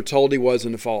we were told he was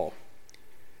in the fall.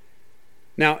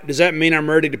 Now, does that mean I'm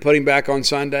ready to put him back on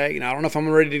Sunday? I don't know if I'm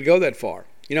ready to go that far.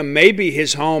 Maybe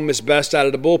his home is best out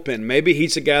of the bullpen. Maybe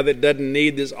he's a guy that doesn't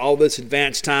need all this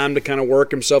advanced time to kind of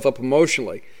work himself up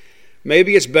emotionally.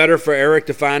 Maybe it's better for Eric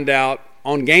to find out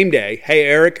on game day, hey,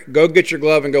 Eric, go get your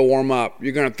glove and go warm up.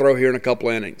 You're going to throw here in a couple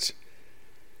innings.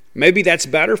 Maybe that's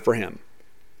better for him.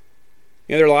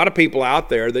 There are a lot of people out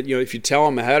there that, if you tell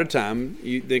them ahead of time,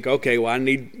 you think, okay, well, I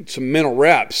need some mental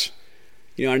reps.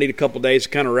 I need a couple days to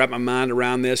kind of wrap my mind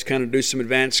around this, kind of do some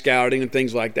advanced scouting and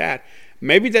things like that.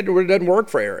 Maybe that doesn't work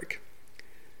for Eric.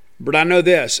 But I know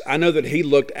this. I know that he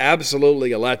looked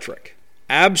absolutely electric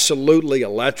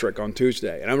on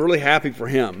Tuesday. And I'm really happy for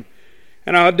him.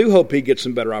 And I do hope he gets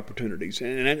some better opportunities.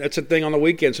 And that's the thing on the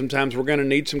weekend. Sometimes we're going to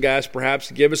need some guys perhaps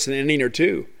to give us an inning or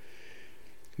two.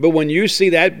 But when you see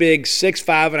that big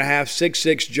 6'5.5",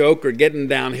 6'6" joker getting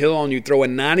downhill on you,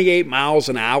 throwing 98 miles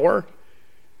an hour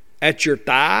at your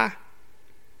thigh,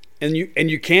 and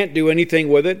you can't do anything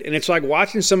with it. And it's like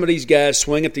watching some of these guys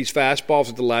swing at these fastballs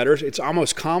at the letters. It's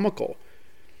almost comical.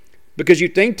 Because you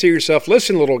think to yourself,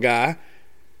 listen, little guy,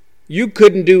 you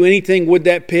couldn't do anything with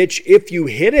that pitch if you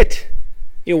hit it.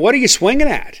 What are you swinging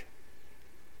at?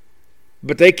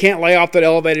 But they can't lay off that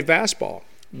elevated fastball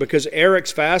because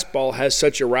Eric's fastball has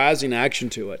such a rising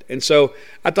action to it. And so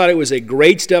I thought it was a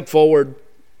great step forward.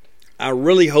 I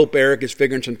really hope Eric is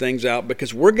figuring some things out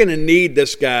because we're going to need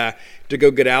this guy to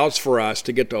go get outs for us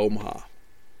to get to Omaha.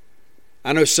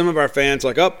 I know some of our fans are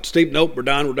like, oh, Steve, nope, we're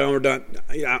done.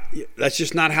 That's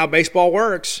just not how baseball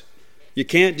works. You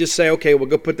can't just say, okay, we'll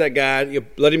go put that guy,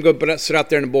 let him go sit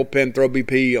out there in the bullpen, throw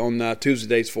BP on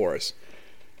Tuesdays for us.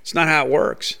 It's not how it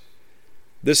works.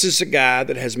 This is a guy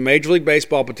that has Major League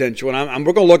Baseball potential, and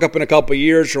we're going to look up in a couple of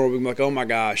years and we'll be like, oh my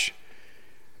gosh,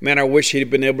 man, I wish he'd have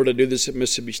been able to do this at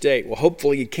Mississippi State. Well,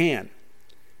 hopefully he can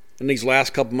in these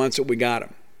last couple months that we got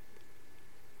him.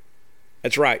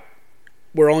 That's right.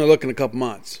 We're only looking a couple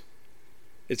months.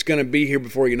 It's going to be here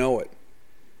before you know it.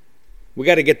 We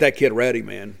got to get that kid ready,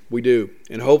 man. We do.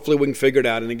 And hopefully we can figure it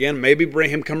out. And again, maybe bring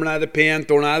him coming out of the pen,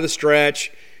 throwing out of the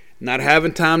stretch, not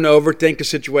having time to overthink the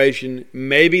situation.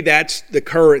 Maybe that's the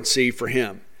currency for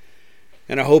him.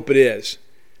 And I hope it is.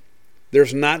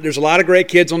 There's a lot of great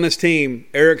kids on this team.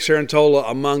 Eric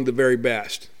Sarantola among the very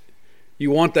best.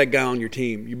 You want that guy on your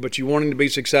team, but you want him to be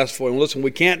successful. And listen,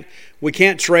 we can't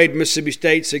trade Mississippi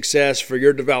State success for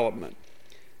your development.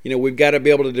 We've got to be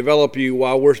able to develop you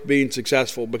while we're being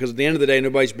successful because at the end of the day,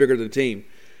 nobody's bigger than the team.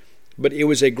 But it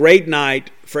was a great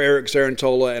night for Eric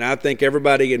Sarantola, and I think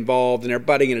everybody involved and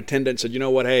everybody in attendance said, you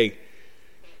know what, hey,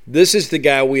 this is the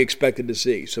guy we expected to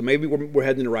see. So maybe we're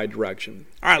heading in the right direction.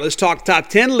 All right, let's talk top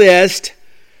 10 list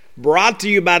brought to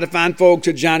you by the fine folks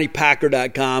at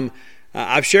JohnnyPacker.com.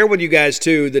 I've shared with you guys,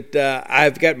 too, that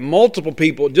I've got multiple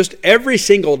people just every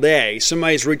single day.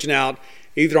 Somebody's reaching out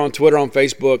either on Twitter or on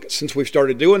Facebook since we've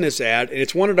started doing this ad. And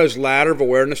it's one of those ladder of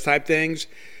awareness type things.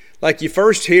 Like you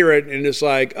first hear it and it's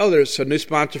like, oh, there's a new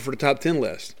sponsor for the top 10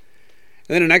 list.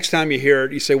 And then the next time you hear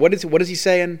it, you say, what is he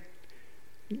saying?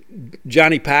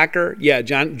 Johnny Packer? Yeah,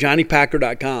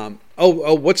 JohnnyPacker.com.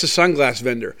 Oh, what's a sunglass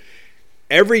vendor?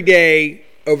 Every day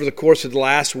over the course of the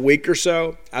last week or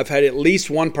so, I've had at least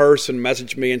one person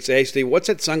message me and say, hey, Steve, what's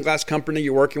that sunglass company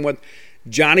you're working with?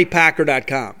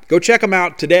 JohnnyPacker.com. Go check them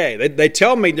out today. They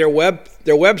tell me their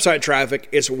website traffic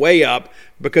is way up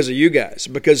because of you guys.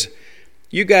 Because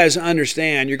you guys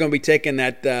understand you're going to be taking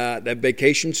that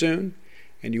vacation soon,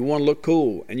 and you want to look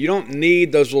cool. And you don't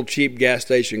need those little cheap gas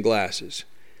station glasses.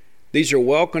 These are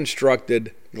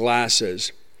well-constructed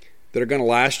glasses that are going to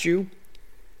last you.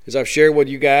 As I've shared with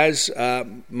you guys,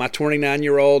 my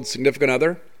 29-year-old significant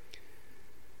other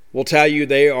will tell you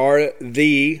they are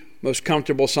the most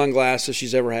comfortable sunglasses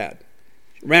she's ever had.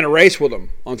 Ran a race with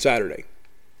them on Saturday.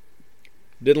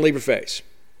 Didn't leave her face.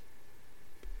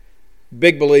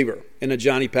 Big believer in the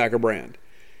Johnny Packer brand.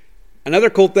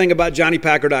 Another cool thing about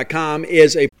JohnnyPacker.com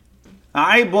is All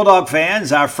right, Bulldog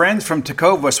fans, our friends from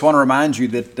Tecovas want to remind you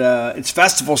that it's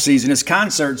festival season, it's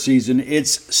concert season,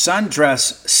 it's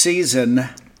sundress season.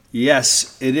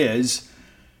 Yes, it is.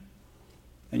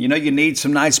 And you know you need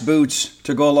some nice boots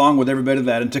to go along with every bit of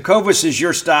that. And Tecovas is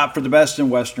your stop for the best in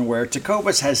Western wear.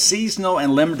 Tecovas has seasonal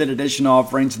and limited edition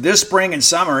offerings this spring and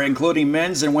summer, including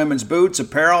men's and women's boots,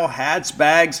 apparel, hats,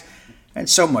 bags, and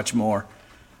so much more.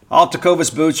 All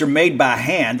Tecovas boots are made by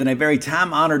hand in a very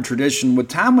time-honored tradition with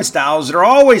timeless styles that are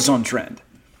always on trend.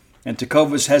 And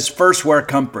Tecovas has first wear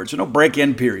comfort, so no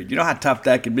break-in period. You know how tough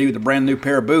that can be with a brand new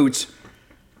pair of boots.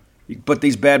 You can put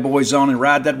these bad boys on and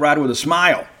ride that ride with a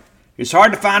smile. It's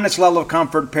hard to find this level of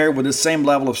comfort paired with this same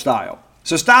level of style.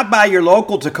 So stop by your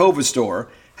local Tecovas store,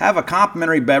 have a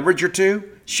complimentary beverage or two,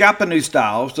 shop the new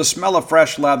styles, the smell of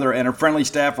fresh leather, and a friendly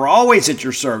staff are always at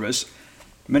your service.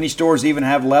 Many stores even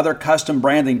have leather custom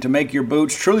branding to make your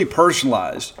boots truly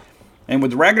personalized. And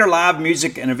with regular live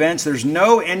music and events, there's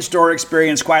no in-store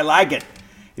experience quite like it.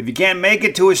 If you can't make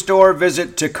it to a store,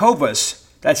 visit Tecovas.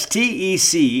 That's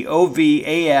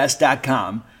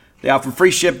TECOVAS.com. They offer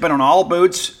free shipping on all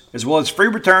boots, as well as free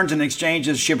returns and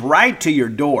exchanges shipped right to your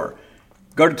door.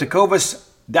 Go to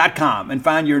Tecovas.com and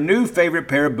find your new favorite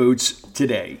pair of boots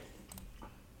today.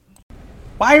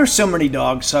 Why are so many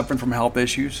dogs suffering from health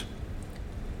issues?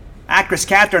 Actress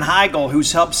Katherine Heigl,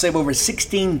 who's helped save over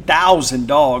 16,000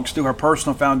 dogs through her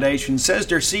personal foundation, says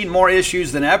they're seeing more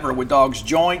issues than ever with dogs'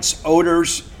 joints,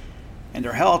 odors, and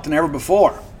their health than ever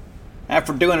before.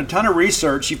 After doing a ton of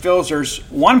research, she feels there's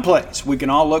one place we can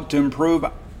all look to improve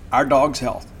our dog's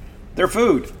health: their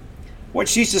food. What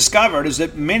she's discovered is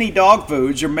that many dog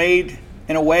foods are made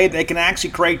in a way they can actually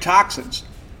create toxins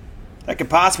that could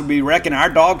possibly be wrecking our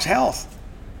dog's health.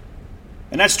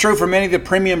 And that's true for many of the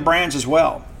premium brands as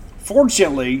well.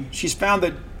 Fortunately, she's found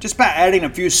that just by adding a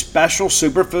few special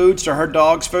superfoods to her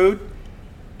dog's food,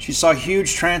 she saw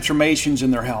huge transformations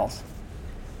in their health.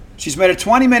 She's made a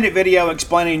 20-minute video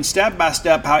explaining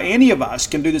step-by-step how any of us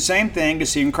can do the same thing to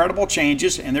see incredible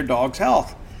changes in their dog's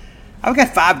health. I've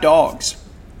got 5 dogs.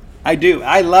 I do.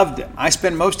 I love them. I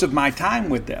spend most of my time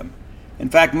with them. In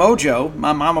fact, Mojo,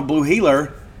 my Mama Blue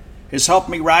Heeler, has helped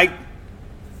me write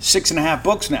 6.5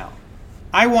 books now.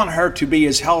 I want her to be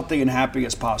as healthy and happy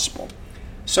as possible.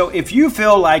 So if you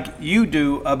feel like you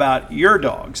do about your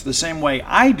dogs the same way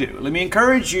I do, let me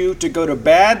encourage you to go to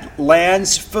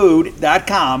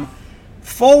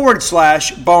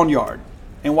badlandsfood.com/boneyard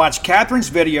and watch Catherine's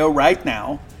video right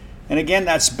now. And again,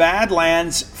 that's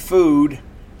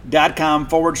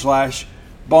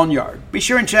badlandsfood.com/boneyard. Be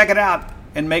sure and check it out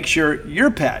and make sure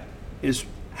your pet is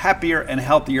happier and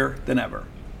healthier than ever.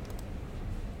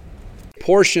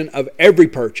 Portion of every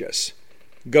purchase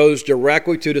goes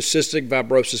directly to the Cystic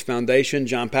Fibrosis Foundation.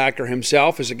 John Packer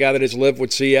himself is a guy that has lived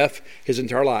with CF his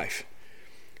entire life.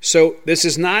 So this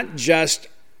is not just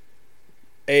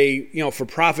a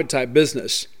for-profit type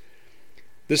business.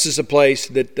 This is a place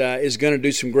that is going to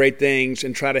do some great things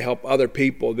and try to help other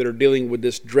people that are dealing with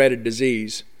this dreaded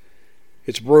disease.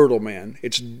 It's brutal, man.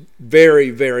 It's very,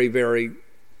 very, very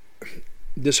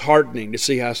disheartening to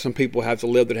see how some people have to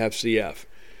live that have CF.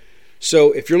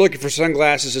 So if you're looking for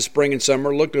sunglasses this spring and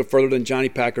summer, look no further than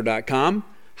JohnnyPacker.com.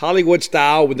 Hollywood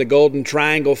style with the golden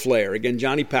triangle flare. Again,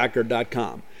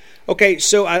 JohnnyPacker.com. Okay,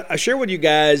 so I share with you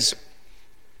guys,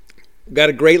 got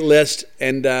a great list,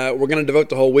 and we're going to devote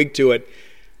the whole week to it.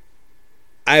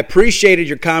 I appreciated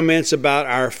your comments about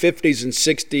our 50s and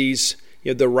 60s,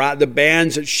 the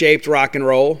bands that shaped rock and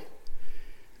roll.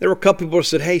 There were a couple people who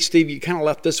said, hey, Steve, you kind of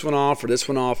left this one off or this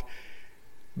one off.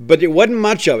 But it wasn't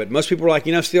much of it. Most people were like,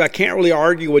 Steve, I can't really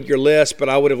argue with your list, but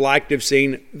I would have liked to have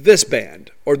seen this band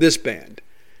or this band.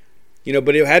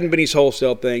 But it hadn't been these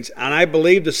wholesale things. And I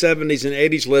believe the 70s and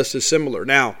 80s list is similar.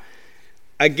 Now,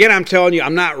 again, I'm telling you,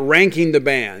 I'm not ranking the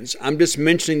bands. I'm just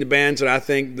mentioning the bands that I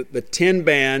think, the 10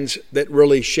 bands that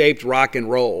really shaped rock and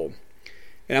roll.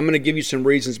 And I'm going to give you some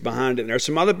reasons behind it. And there's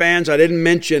some other bands I didn't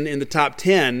mention in the top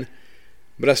 10,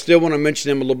 but I still want to mention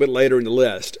them a little bit later in the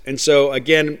list. And so,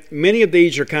 again, many of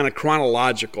these are kind of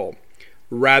chronological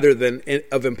rather than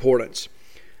of importance.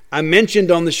 I mentioned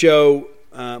on the show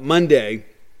Monday,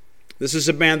 this is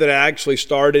a band that I actually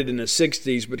started in the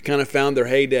 60s but kind of found their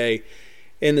heyday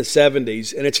in the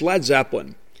 70s, and it's Led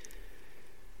Zeppelin.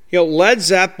 Led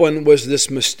Zeppelin was this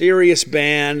mysterious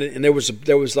band, and there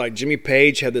was like Jimmy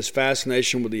Page had this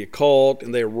fascination with the occult,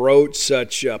 and they wrote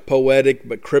such poetic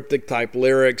but cryptic type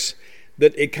lyrics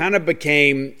that it kind of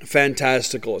became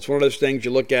fantastical. It's one of those things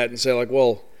you look at and say, like,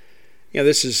 well,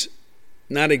 this is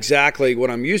not exactly what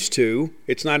I'm used to.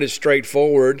 It's not as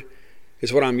straightforward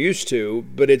as what I'm used to,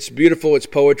 but it's beautiful. It's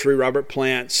poetry. Robert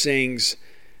Plant sings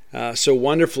so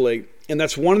wonderfully. And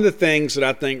that's one of the things that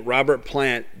I think Robert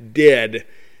Plant did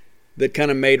that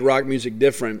kind of made rock music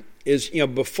different is,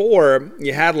 before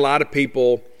you had a lot of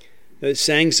people that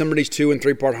sang some of these 2- and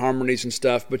 3-part harmonies and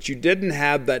stuff, but you didn't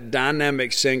have that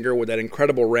dynamic singer with that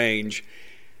incredible range.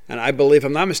 And I believe, if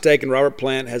I'm not mistaken, Robert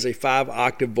Plant has a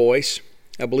 5-octave voice.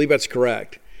 I believe that's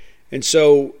correct. And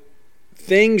so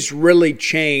things really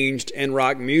changed in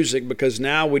rock music because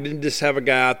now we didn't just have a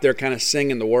guy out there kind of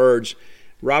singing the words.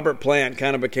 Robert Plant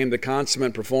kind of became the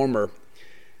consummate performer.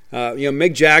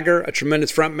 Mick Jagger, a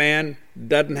tremendous front man,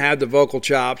 doesn't have the vocal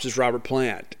chops as Robert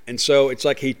Plant. And so it's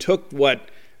like he took what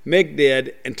Mick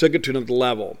did and took it to another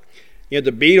level. The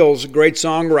Beatles, great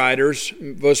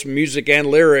songwriters, both music and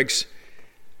lyrics.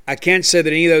 I can't say that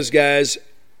any of those guys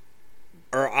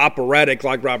are operatic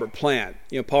like Robert Plant.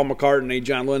 Paul McCartney,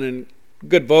 John Lennon,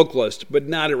 good vocalist, but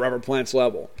not at Robert Plant's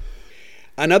level.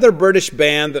 Another British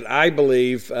band that I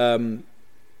believe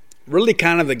really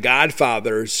kind of the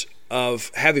godfathers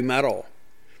of heavy metal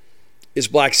is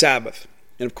Black Sabbath.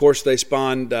 And, of course, they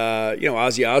spawned,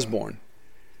 Ozzy Osbourne,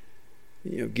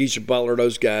 Geezer Butler,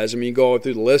 those guys. I mean, you go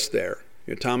through the list there.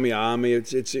 Tommy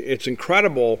Iommi. It's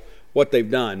incredible what they've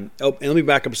done. Oh, and let me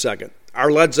back up a second. Our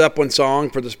Led Zeppelin song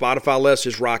for the Spotify list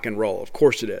is Rock and Roll. Of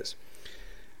course it is.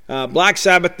 Black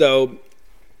Sabbath, though,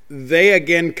 they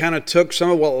again kind of took some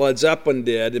of what Led Zeppelin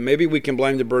did, and maybe we can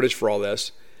blame the British for all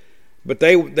this, but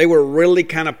they were really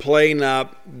kind of playing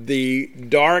up the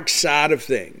dark side of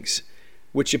things,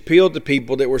 which appealed to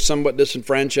people that were somewhat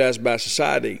disenfranchised by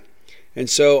society. And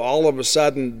so all of a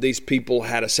sudden, these people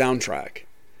had a soundtrack.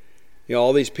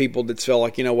 All these people that felt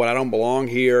like, I don't belong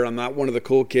here. I'm not one of the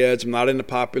cool kids. I'm not in the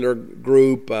popular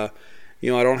group. I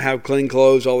don't have clean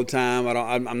clothes all the time.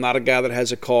 I'm not a guy that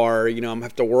has a car. I'm going to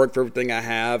have to work for everything I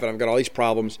have, and I've got all these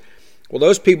problems. Well,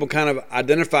 those people kind of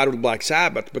identified with Black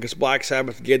Sabbath because Black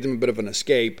Sabbath gave them a bit of an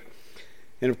escape.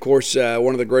 And, of course,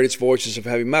 one of the greatest voices of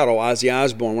heavy metal, Ozzy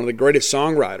Osbourne, one of the greatest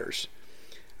songwriters.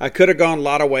 I could have gone a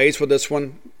lot of ways with this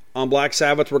one. On Black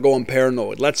Sabbath, we're going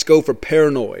Paranoid. Let's go for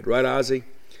Paranoid, right, Ozzy?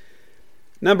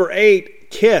 Number 8,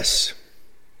 Kiss.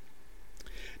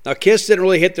 Now, Kiss didn't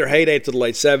really hit their heyday to the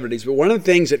late 70s, but one of the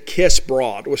things that Kiss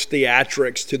brought was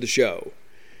theatrics to the show.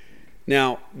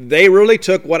 Now, they really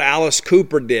took what Alice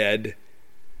Cooper did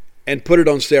and put it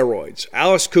on steroids.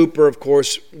 Alice Cooper, of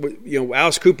course,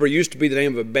 Alice Cooper used to be the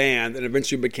name of a band and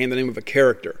eventually became the name of a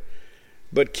character.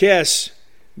 But Kiss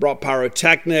brought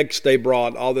pyrotechnics. They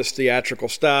brought all this theatrical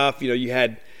stuff. You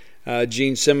had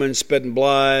Gene Simmons spitting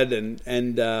blood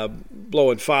and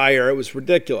blowing fire. It was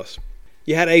ridiculous.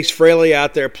 You had Ace Frehley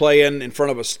out there playing in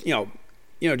front of us,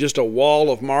 just a wall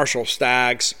of Marshall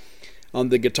stacks on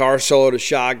the guitar solo to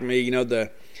Shock Me.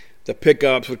 The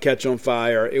pickups would catch on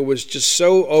fire. It was just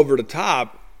so over the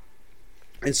top.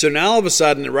 And so now all of a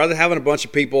sudden, rather than having a bunch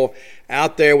of people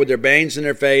out there with their bangs in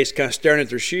their face, kind of staring at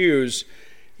their shoes,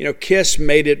 Kiss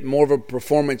made it more of a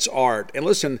performance art. And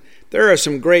listen, there are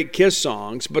some great Kiss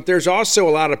songs, but there's also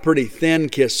a lot of pretty thin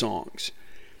Kiss songs.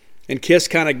 And Kiss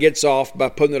kind of gets off by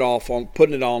putting it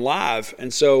on live.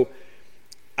 And so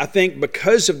I think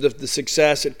because of the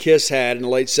success that Kiss had in the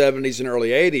late 70s and early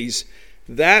 80s,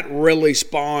 that really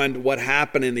spawned what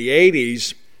happened in the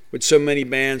 80s with so many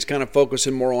bands kind of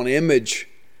focusing more on image.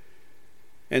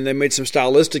 And they made some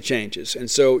stylistic changes. And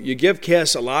so you give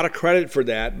Kiss a lot of credit for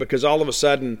that because all of a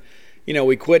sudden,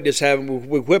 we quit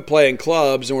playing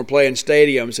clubs and we're playing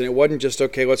stadiums, and it wasn't just,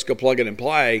 okay, let's go plug it and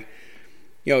play.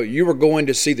 You were going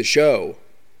to see the show.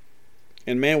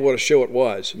 And man, what a show it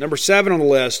was. Number 7 on the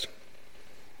list,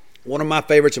 one of my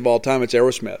favorites of all time, it's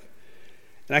Aerosmith.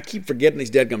 And I keep forgetting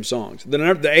these deadgum songs.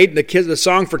 The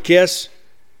song for Kiss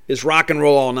is Rock and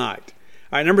Roll All Night.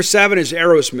 All right, number 7 is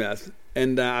Aerosmith.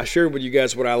 And I shared with you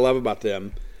guys what I love about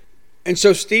them. And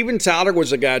so Steven Tyler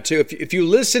was a guy, too. If you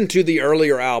listen to the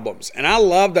earlier albums, and I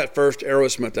love that first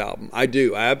Aerosmith album. I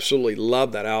do. I absolutely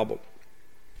love that album.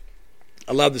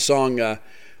 I love the song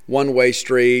One Way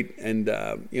Street, and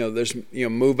there's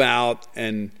Move Out,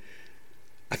 and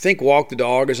I think Walk the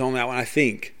Dog is on that one, I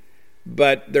think.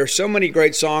 But there's so many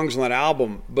great songs on that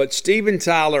album. But Steven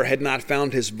Tyler had not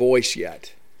found his voice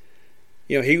yet.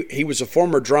 He was a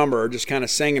former drummer, just kind of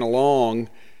singing along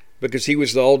because he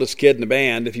was the oldest kid in the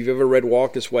band. If you've ever read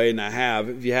Walk This Way, and I have,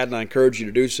 if you hadn't, I encourage you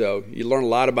to do so. You learn a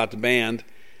lot about the band,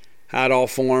 how it all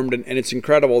formed, and it's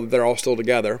incredible that they're all still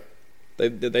together.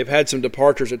 They've had some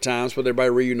departures at times, but everybody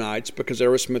reunites because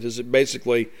Aerosmith is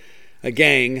basically a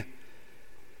gang.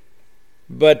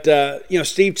 But,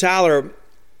 Steve Tyler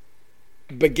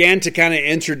began to kind of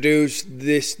introduce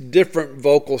this different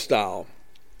vocal style.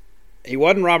 He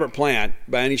wasn't Robert Plant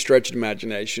by any stretch of the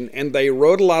imagination, and they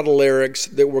wrote a lot of lyrics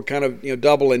that were kind of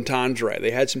double entendre.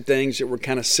 They had some things that were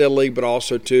kind of silly, but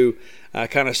also too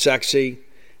kind of sexy,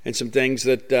 and some things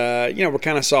that were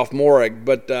kind of sophomoric.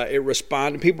 But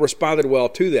people responded well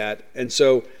to that, and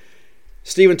so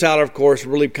Steven Tyler, of course,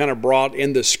 really kind of brought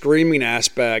in the screaming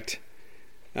aspect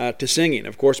to singing,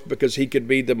 of course, because he could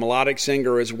be the melodic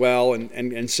singer as well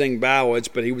and sing ballads,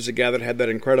 but he was a guy that had that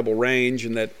incredible range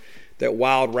and that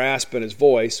wild rasp in his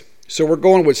voice. So we're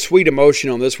going with Sweet Emotion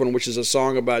on this one, which is a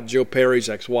song about Joe Perry's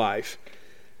ex-wife.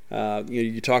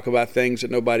 You talk about things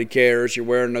that nobody cares. You're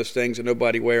wearing those things that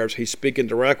nobody wears. He's speaking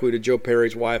directly to Joe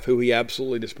Perry's wife, who he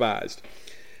absolutely despised.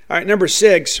 All right, number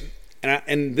 6,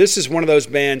 and this is one of those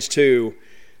bands, too,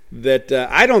 that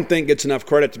I don't think gets enough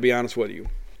credit, to be honest with you.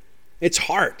 It's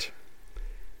Heart.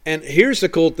 And here's the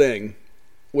cool thing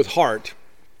with Heart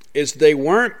is they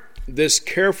weren't this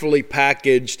carefully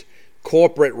packaged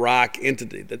corporate rock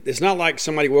entity. It's not like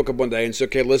somebody woke up one day and said,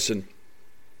 okay, listen,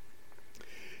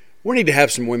 we need to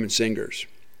have some women singers.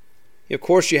 Of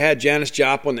course, you had Janis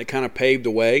Joplin that kind of paved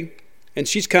the way, and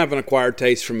she's kind of an acquired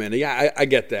taste for many. I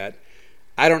get that.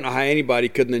 I don't know how anybody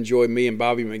couldn't enjoy Me and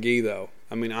Bobby McGee, though.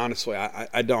 I mean, honestly,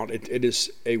 I don't. It is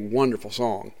a wonderful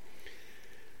song.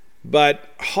 But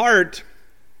Heart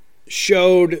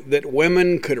showed that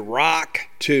women could rock,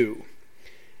 too.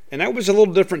 And that was a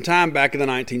little different time back in the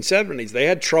 1970s. They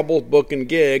had trouble booking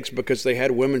gigs because they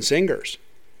had women singers.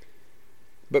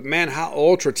 But man, how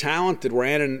ultra talented were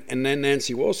Ann and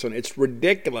Nancy Wilson. It's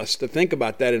ridiculous to think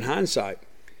about that in hindsight.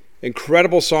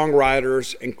 Incredible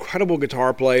songwriters, incredible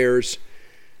guitar players,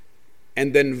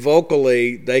 and then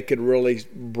vocally they could really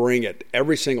bring it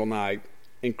every single night.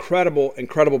 Incredible,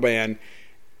 incredible band.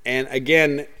 And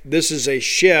again, this is a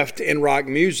shift in rock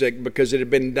music because it had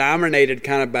been dominated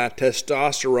kind of by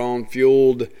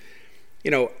testosterone-fueled,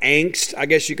 angst, I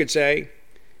guess you could say.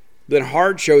 Then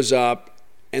Heart shows up,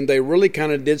 and they really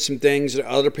kind of did some things that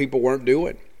other people weren't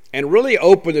doing and really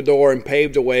opened the door and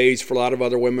paved the ways for a lot of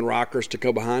other women rockers to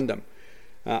go behind them.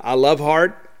 I love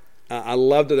Heart. I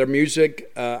love their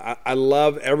music. I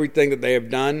love everything that they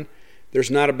have done. There's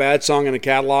not a bad song in the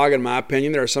catalog, in my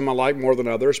opinion. There are some I like more than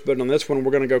others, but on this one,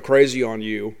 we're going to go crazy on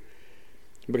you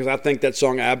because I think that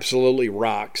song absolutely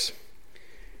rocks.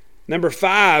 Number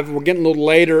 5, we're getting a little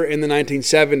later in the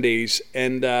 1970s,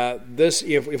 and this,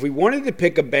 if we wanted to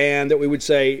pick a band that we would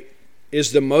say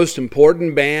is the most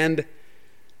important band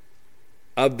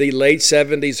of the late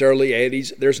 70s, early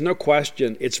 80s, there's no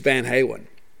question it's Van Halen,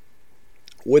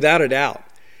 without a doubt.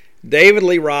 David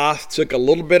Lee Roth took a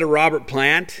little bit of Robert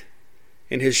Plant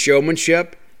in his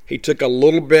showmanship. He took a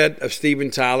little bit of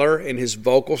Steven Tyler in his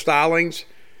vocal stylings,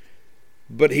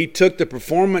 but he took the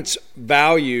performance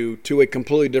value to a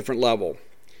completely different level.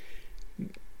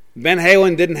 Van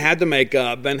Halen didn't have the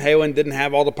makeup. Van Halen didn't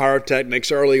have all the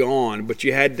pyrotechnics early on, but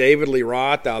you had David Lee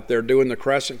Roth out there doing the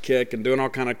crescent kick and doing all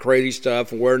kind of crazy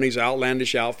stuff and wearing these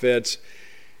outlandish outfits,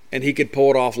 and he could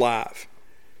pull it off live.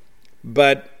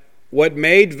 But what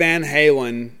made Van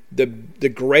Halen the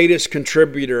greatest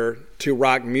contributor to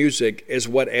rock music is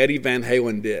what Eddie Van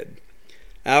Halen did.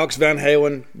 Alex Van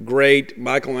Halen, great.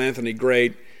 Michael Anthony,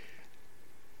 great.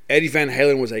 Eddie Van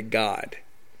Halen was a god.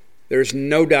 There's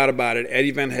no doubt about it.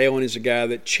 Eddie Van Halen is a guy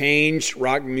that changed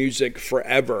rock music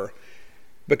forever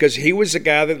because he was a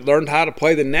guy that learned how to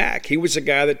play the neck. He was a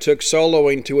guy that took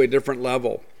soloing to a different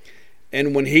level.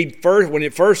 And when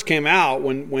it first came out,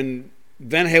 when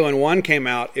Van Halen 1 came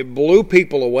out, it blew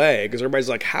people away because everybody's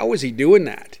like, how is he doing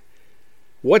that?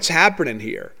 What's happening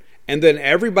here? And then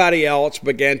everybody else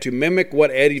began to mimic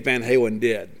what Eddie Van Halen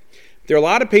did. There are a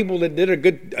lot of people that did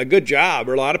a good job.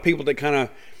 There are a lot of people that kind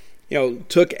of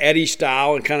took Eddie's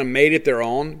style and kind of made it their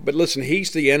own. But listen, he's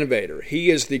the innovator.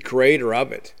 He is the creator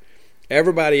of it.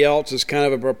 Everybody else is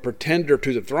kind of a pretender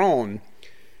to the throne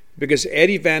because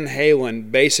Eddie Van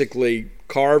Halen basically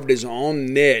carved his own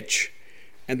niche,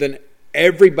 and then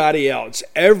everybody else,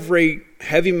 every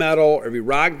heavy metal, every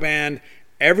rock band,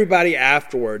 everybody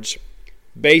afterwards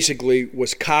basically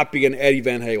was copying Eddie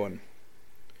Van Halen.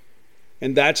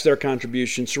 And that's their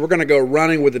contribution. So we're going to go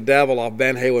Running with the Devil off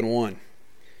Van Halen 1.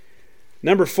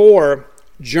 Number 4,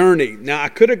 Journey. Now, I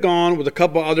could have gone with a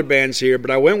couple other bands here,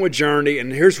 but I went with Journey,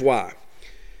 and here's why.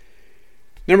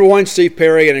 Number 1, Steve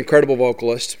Perry, an incredible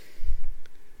vocalist.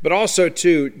 But also,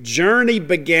 too, Journey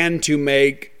began to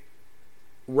make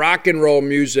rock and roll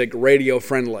music radio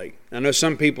friendly. I know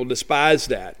some people despise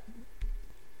that.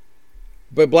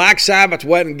 But Black Sabbath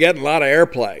wasn't getting a lot of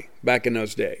airplay back in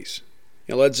those days.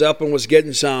 Led Zeppelin was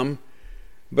getting some,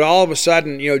 but all of a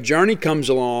sudden, Journey comes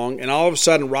along, and all of a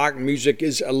sudden rock music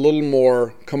is a little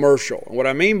more commercial. And what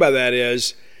I mean by that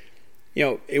is,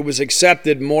 it was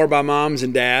accepted more by moms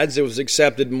and dads. It was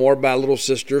accepted more by little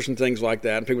sisters and things like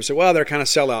that. And people say, well, they're kind of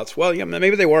sellouts. Well, yeah,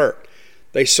 maybe they were.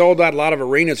 They sold out a lot of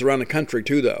arenas around the country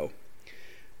too, though.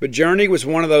 But Journey was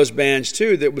one of those bands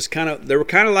too that was they were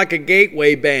kind of like a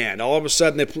gateway band. All of a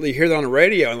sudden they hear it on the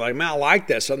radio and like, man, I like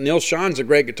that. So Neil Sean's a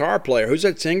great guitar player. Who's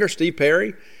that singer? Steve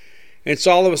Perry. And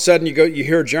so all of a sudden you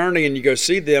hear Journey and you go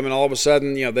see them, and all of a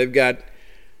sudden they've got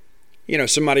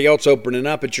somebody else opening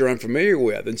up that you're unfamiliar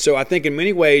with. And so I think in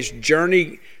many ways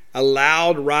Journey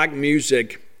allowed rock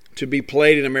music to be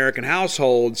played in American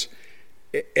households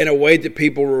in a way that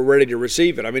people were ready to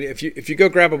receive it. I mean, if you go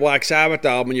grab a Black Sabbath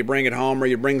album and you bring it home, or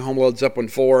you bring home Led Zeppelin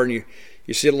 4 and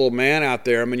you see a little man out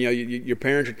there, I mean, your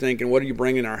parents are thinking, what are you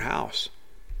bringing in our house?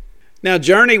 Now,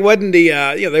 Journey wasn't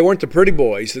they weren't the pretty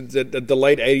boys that the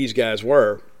late 80s guys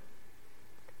were.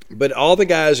 But all the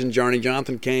guys in Journey,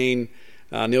 Jonathan Cain,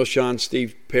 Neil Sean,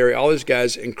 Steve Perry, all these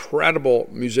guys, incredible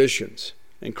musicians.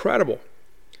 Incredible.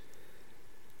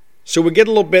 So we get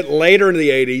a little bit later into the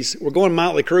 80s. We're going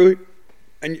Motley Crue.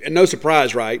 And no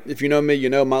surprise, right? If you know me, you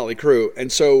know Motley Crue.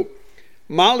 And so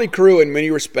Motley Crue, in many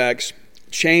respects,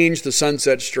 changed the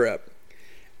Sunset Strip.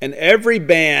 And every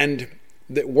band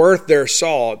that worth their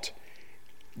salt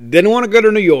didn't want to go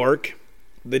to New York.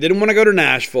 They didn't want to go to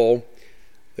Nashville.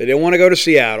 They didn't want to go to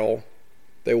Seattle.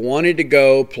 They wanted to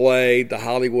go play the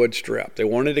Hollywood Strip. They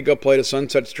wanted to go play the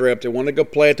Sunset Strip. They wanted to go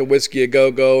play at the Whiskey A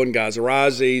Go-Go and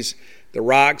Gazarazzi's, the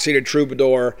Roxy, the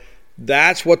Troubadour.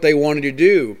 That's what they wanted to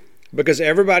do, because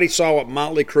everybody saw what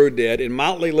Motley Crue did. And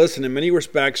Motley, listen, in many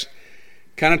respects,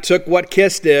 kind of took what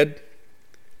Kiss did,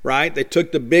 right? They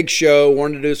took the big show,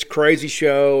 wanted to do this crazy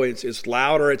show. It's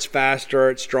louder, it's faster,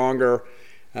 it's stronger.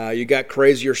 You got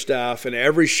crazier stuff, and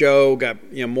every show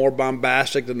got more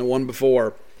bombastic than the one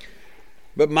before.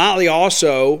 But Motley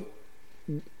also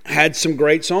had some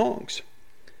great songs.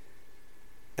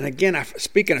 And again,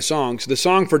 speaking of songs, the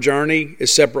song for Journey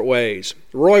is Separate Ways.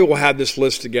 Roy will have this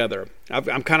list together.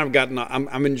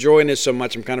 I'm enjoying this so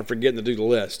much, I'm kind of forgetting to do the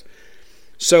list.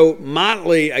 So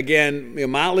Motley, again,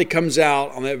 Motley comes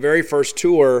out on that very first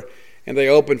tour, and they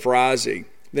open for Ozzy.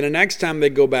 Then the next time they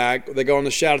go back, they go on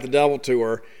the Shout at the Devil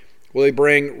tour. Well, they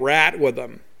bring Rat with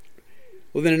them.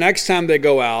 Well, then the next time they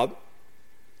go out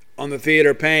on the Theater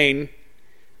of Pain,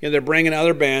 they're bringing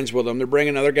other bands with them. They're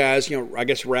bringing other guys. I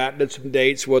guess Rat did some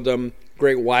dates with them.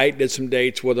 Great White did some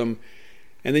dates with them.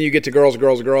 And then you get to Girls,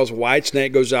 Girls, Girls.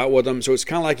 Whitesnake goes out with them. So it's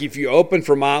kind of like if you open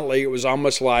for Motley, it was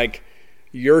almost like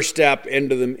your step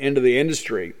into the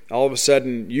industry. All of a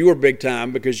sudden, you were big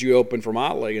time because you opened for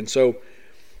Motley. And so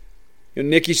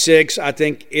Nikki Sixx, I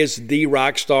think, is the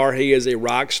rock star. He is a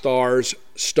rock star's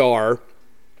star.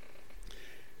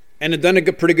 And have done a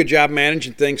pretty good job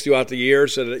managing things throughout the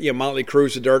years. So Motley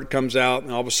Crue's The Dirt comes out,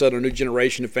 and all of a sudden a new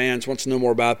generation of fans wants to know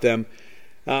more about them.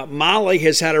 Motley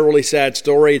has had a really sad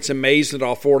story. It's amazing that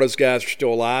all four of those guys are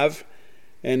still alive.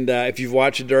 And if you've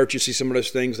watched The Dirt, you see some of those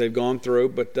things they've gone through.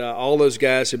 But all those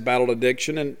guys have battled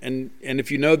addiction. And if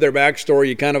you know their backstory,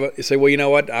 you kind of say, well, you know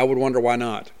what? I would wonder why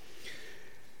not.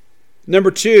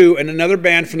 Number 2, and another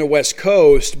band from the West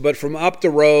Coast, but from up the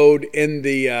road in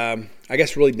the, I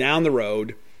guess really down the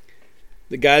road,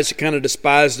 the guys that kind of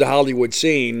despise the Hollywood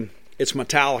scene, it's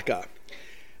Metallica.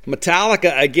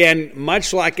 Metallica, again,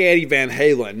 much like Eddie Van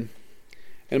Halen,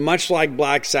 and much like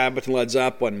Black Sabbath and Led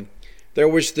Zeppelin, there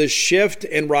was this shift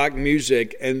in rock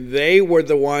music, and they were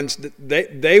the ones,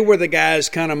 they were the guys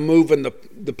kind of moving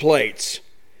the plates,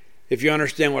 if you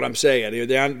understand what I'm saying.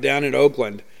 Down in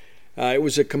Oakland. It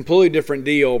was a completely different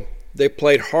deal. They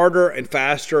played harder and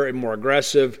faster and more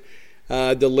aggressive.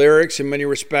 The lyrics, in many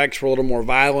respects, were a little more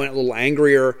violent, a little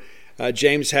angrier.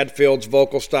 James Hetfield's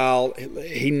vocal style,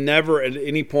 he never at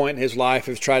any point in his life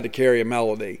has tried to carry a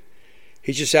melody.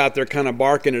 He's just out there kind of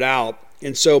barking it out.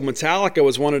 And so Metallica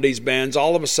was one of these bands.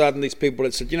 All of a sudden, these people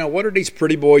that said, what are these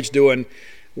pretty boys doing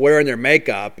wearing their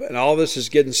makeup? And all this is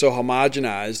getting so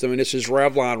homogenized. I mean, this is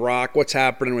Revlon rock. What's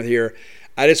happening with here?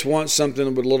 I just want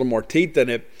something with a little more teeth in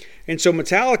it. And so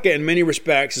Metallica, in many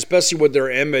respects, especially with their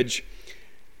image,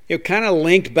 kind of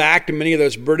linked back to many of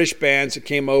those British bands that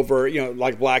came over,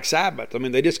 like Black Sabbath. I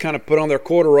mean, they just kind of put on their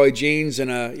corduroy jeans and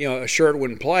a shirt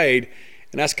when played,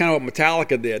 and that's kind of what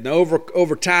Metallica did. Now,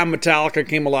 over time, Metallica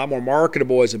became a lot more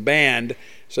marketable as a band,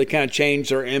 so they kind of changed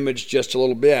their image just a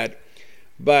little bit.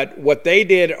 But what they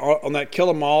did on that Kill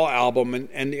 'Em All album,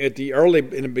 and in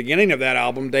the beginning of that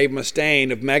album, Dave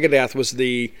Mustaine of Megadeth was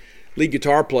the lead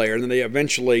guitar player, and then they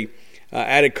eventually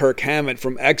added Kirk Hammett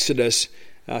from Exodus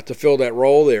to fill that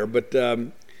role there. But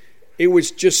it was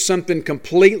just something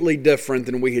completely different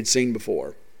than we had seen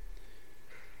before.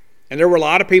 And there were a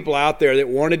lot of people out there that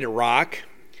wanted to rock,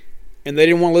 and they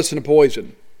didn't want to listen to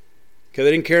Poison, because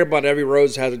they didn't care about Every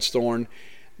Rose Has Its Thorn.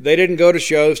 They didn't go to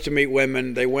shows to meet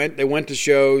women. They went to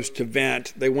shows to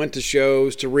vent. They went to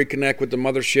shows to reconnect with the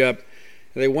mothership.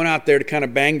 They went out there to kind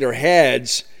of bang their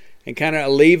heads and kind of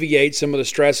alleviate some of the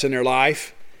stress in their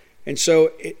life. And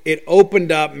so it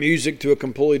opened up music to a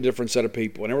completely different set of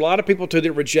people. And there were a lot of people, too,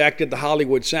 that rejected the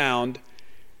Hollywood sound.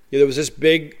 There was this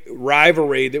big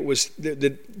rivalry that was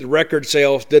the record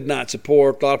sales did not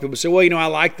support. A lot of people said, well, I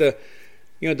like the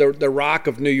rock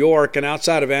of New York, and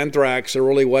outside of Anthrax, there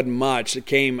really wasn't much that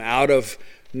came out of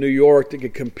New York that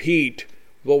could compete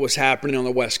with what was happening on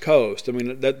the West Coast. I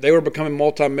mean, they were becoming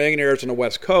multimillionaires on the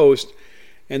West Coast,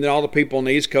 and then all the people on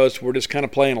the East Coast were just kind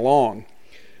of playing along.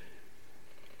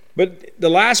 But the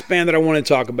last band that I want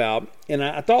to talk about, and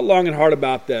I thought long and hard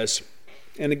about this,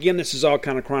 and again, this is all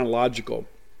kind of chronological,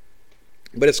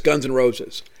 but it's Guns N'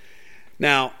 Roses.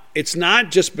 Now, it's not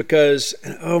just because,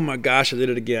 oh my gosh, I did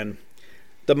it again.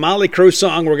 The Motley Crue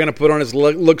song we're going to put on is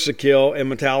Looks a Kill, and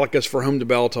Metallica's For Whom the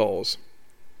Bell Tolls.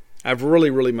 I've really,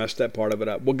 really messed that part of it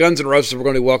up. Well, Guns N' Roses, we're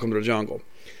going to do Welcome to the Jungle.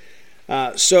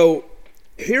 So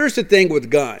here's the thing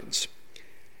with Guns,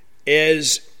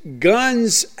 is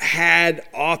Guns had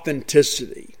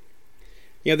authenticity.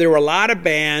 There were a lot of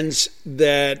bands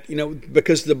that,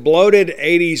 because the bloated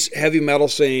 80s heavy metal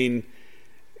scene,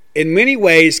 in many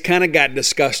ways, kind of got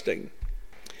disgusting.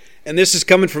 And this is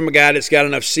coming from a guy that's got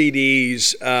enough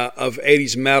CDs of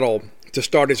 80s metal to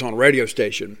start his own radio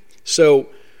station.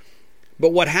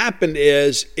 But what happened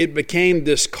is it became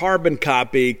this carbon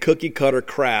copy, cookie cutter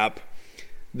crap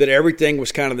that everything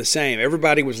was kind of the same.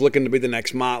 Everybody was looking to be the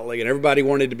next Motley, and everybody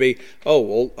wanted to be,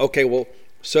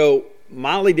 so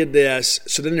Motley did this,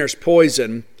 so then there's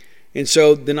Poison, and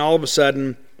so then all of a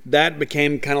sudden that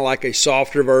became kind of like a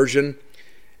softer version.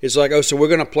 It's like, so we're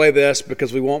going to play this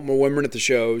because we want more women at the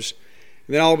shows.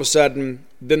 And then all of a sudden,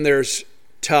 then there's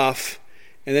Tough,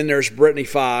 and then there's Brittany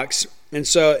Fox. And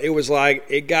so it was like,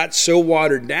 it got so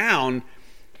watered down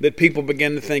that people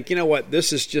began to think,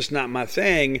 this is just not my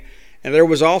thing. And there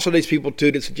was also these people,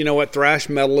 too, that said, thrash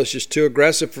metal is just too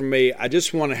aggressive for me. I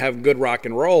just want to have good rock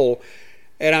and roll,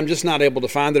 and I'm just not able to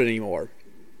find it anymore.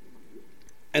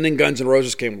 And then Guns N'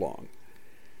 Roses came along.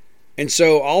 And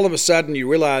so all of a sudden you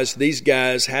realize these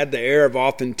guys had the air of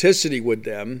authenticity with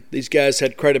them. These guys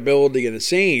had credibility in the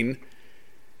scene.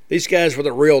 These guys were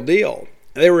the real deal.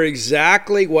 They were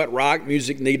exactly what rock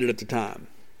music needed at the time.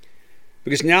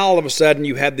 Because now all of a sudden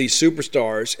you had these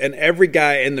superstars, and every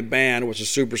guy in the band was a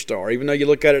superstar. Even though you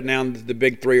look at it now, the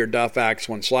big three are Duff,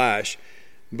 Axl, and Slash.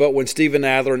 But when Steven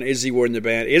Adler and Izzy were in the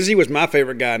band, Izzy was my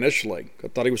favorite guy initially. I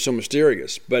thought he was so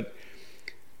mysterious. But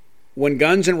when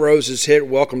Guns N' Roses hit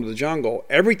Welcome to the Jungle,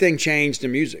 everything changed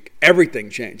in music. Everything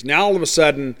changed. Now all of a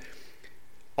sudden,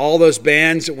 all those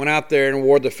bands that went out there and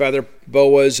wore the feather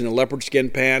boas and the leopard skin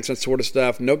pants and that sort of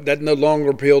stuff, that no longer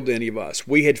appealed to any of us.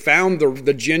 We had found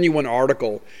the genuine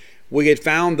article. We had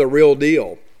found the real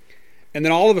deal. And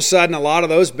then all of a sudden, a lot of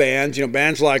those bands,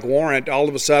 bands like Warrant, all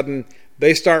of a sudden,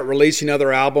 they start releasing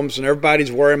other albums, and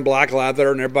everybody's wearing black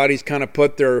leather, and everybody's kind of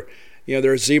put their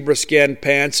zebra skin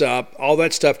pants up. All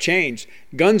that stuff changed.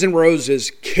 Guns N'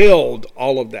 Roses killed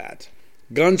all of that.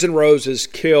 Guns N' Roses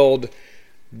killed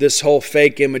this whole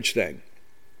fake image thing.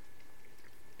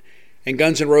 And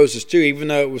Guns N' Roses too, even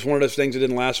though it was one of those things that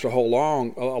didn't last for a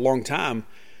long time,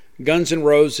 Guns N'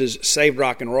 Roses saved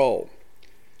rock and roll.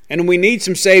 And we need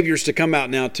some saviors to come out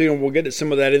now too, and we'll get to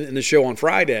some of that in the show on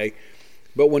Friday.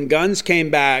 But when Guns came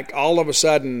back, all of a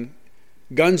sudden,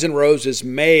 Guns N' Roses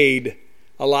made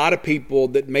a lot of people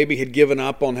that maybe had given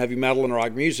up on heavy metal and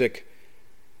rock music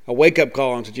a wake-up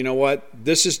call and said, you know what,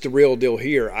 this is the real deal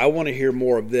here. I want to hear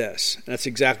more of this. And that's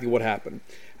exactly what happened.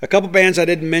 A couple bands I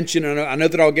didn't mention, and I know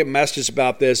that I'll get messages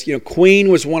about this. Queen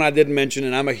was one I didn't mention,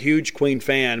 and I'm a huge Queen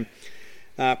fan.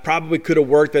 Probably could have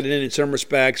worked that in some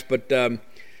respects, but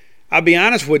I'll be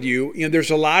honest with you,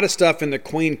 there's a lot of stuff in the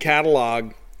Queen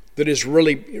catalog that is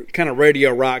really kind of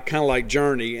radio rock, kind of like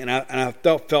Journey. And I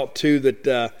felt too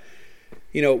that,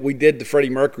 we did the Freddie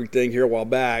Mercury thing here a while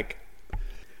back.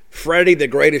 Freddie, the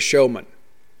greatest showman,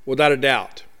 without a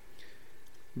doubt.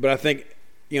 But I think,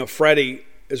 Freddie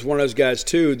is one of those guys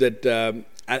too that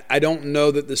I don't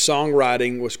know that the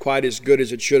songwriting was quite as good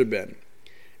as it should have been.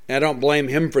 And I don't blame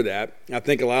him for that. I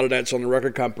think a lot of that's on the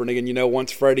record company. And,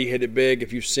 once Freddie hit it big,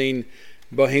 if you've seen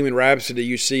Bohemian Rhapsody,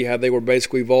 you see how they were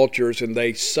basically vultures and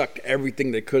they sucked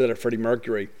everything they could out of Freddie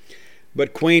Mercury.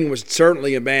 But Queen was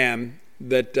certainly a band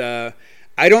that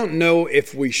I don't know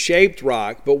if we shaped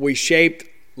rock, but we shaped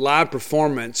live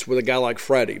performance with a guy like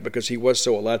Freddie because he was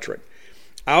so electric.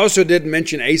 I also didn't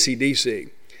mention AC/DC.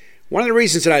 One of the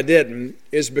reasons that I didn't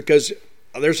is because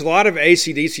there's a lot of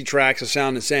AC/DC tracks that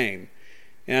sound the same.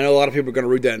 And I know a lot of people are going to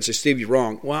read that and say, Steve, you're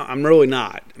wrong. Well, I'm really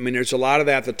not. I mean, there's a lot of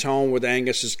that. The tone with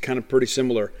Angus is kind of pretty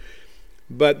similar.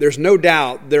 But there's no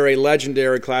doubt they're a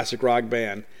legendary classic rock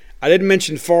band. I didn't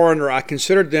mention Foreigner. I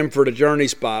considered them for the Journey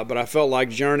spot, but I felt like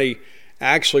Journey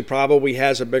actually probably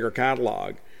has a bigger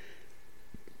catalog.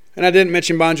 And I didn't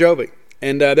mention Bon Jovi.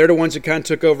 And they're the ones that kind of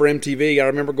took over MTV. I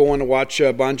remember going to watch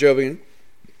Bon Jovi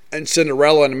and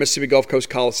Cinderella in the Mississippi Gulf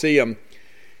Coast Coliseum.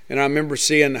 And I remember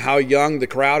seeing how young the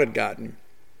crowd had gotten.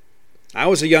 I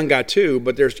was a young guy too,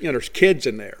 but there's kids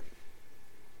in there.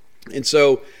 And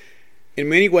so in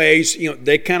many ways,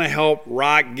 they kind of help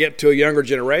rock get to a younger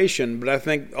generation, but I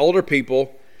think older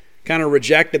people kind of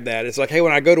rejected that. It's like, hey,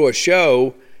 when I go to a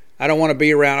show, I don't want to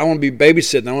be around, I want to be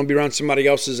babysitting. I want to be around somebody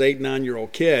else's 8,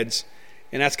 9-year-old kids.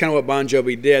 And that's kind of what Bon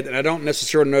Jovi did. And I don't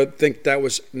necessarily think that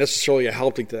was necessarily a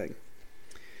healthy thing.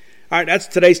 All right, that's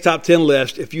today's top 10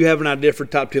 list. If you have an idea for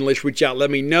top 10 list, reach out,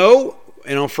 let me know.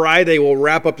 And on Friday, we'll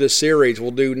wrap up this series. We'll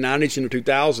do 90s and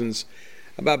 2000s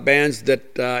about bands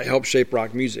that help shape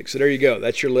rock music. So there you go.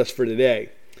 That's your list for today.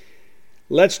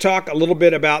 Let's talk a little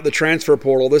bit about the transfer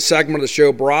portal. This segment of the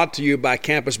show brought to you by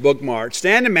Campus Bookmart.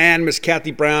 Stan and man, Miss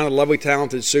Kathy Brown, and lovely,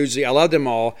 talented Susie. I love them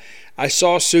all. I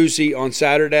saw Susie on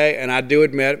Saturday, and I do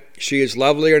admit she is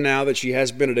lovelier now than she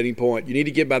has been at any point. You need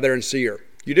to get by there and see her.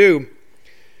 You do.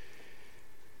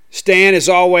 Stan is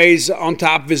always on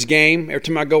top of his game. Every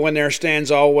time I go in there,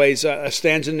 Stan's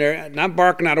in there, not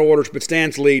barking out orders, but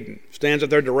Stan's leading. Stan's up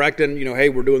there directing, hey,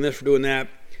 we're doing this, we're doing that.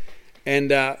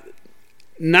 And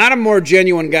not a more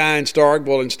genuine guy in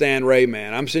Starkville than Stan Ray,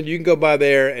 man. I'm saying you can go by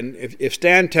there, and if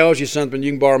Stan tells you something,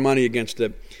 you can borrow money against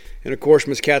it. And, of course,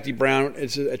 Miss Kathy Brown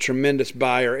is a tremendous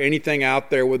buyer. Anything out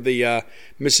there with the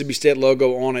Mississippi State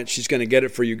logo on it, she's going to get it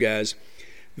for you guys.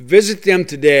 Visit them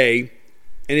today.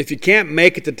 And if you can't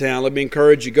make it to town, let me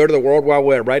encourage you, go to the World Wide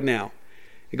Web right now.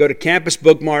 You go to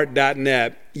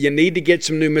campusbookmart.net. You need to get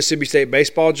some new Mississippi State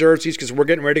baseball jerseys because we're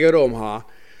getting ready to go to Omaha.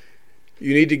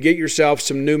 You need to get yourself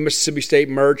some new Mississippi State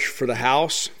merch for the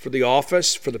house, for the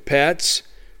office, for the pets,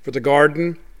 for the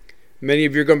garden. Many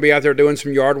of you are going to be out there doing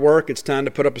some yard work. It's time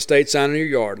to put up a state sign in your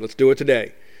yard. Let's do it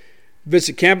today.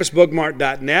 Visit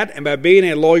campusbookmart.net, and by being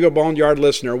a loyal Boneyard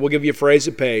listener, we'll give you a phrase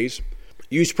that pays.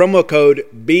 Use promo code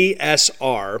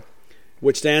BSR,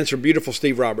 which stands for Beautiful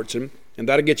Steve Robertson, and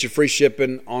that'll get you free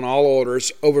shipping on all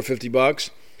orders over $50.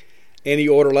 Any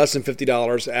order less than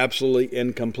 $50, absolutely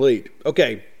incomplete.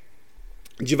 Okay,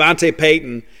 Javante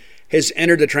Payton has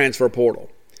entered the transfer portal.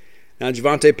 Now,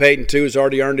 Javante Payton, too, has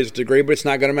already earned his degree, but it's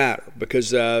not going to matter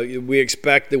because we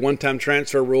expect the one-time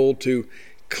transfer rule to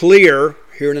clear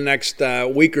here in the next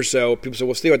week or so. People say,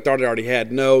 well, Steve, I thought it already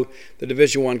had. No, the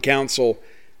Division I Council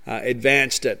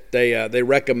advanced it. They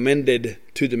recommended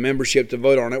to the membership to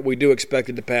vote on it. We do expect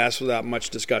it to pass without much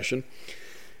discussion.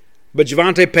 But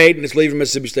Javante Payton is leaving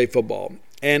Mississippi State football.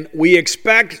 And we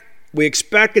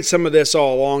expected some of this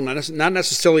all along, not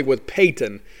necessarily with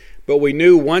Payton, but we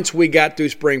knew once we got through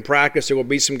spring practice, there will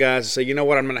be some guys that say, you know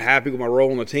what, I'm not happy with my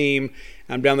role on the team.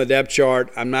 I'm down the depth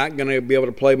chart. I'm not going to be able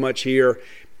to play much here,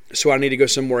 so I need to go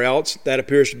somewhere else. That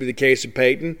appears to be the case of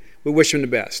Payton. We wish him the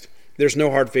best. There's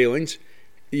no hard feelings.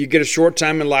 You get a short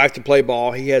time in life to play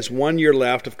ball. He has 1 year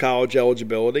left of college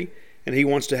eligibility, and he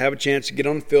wants to have a chance to get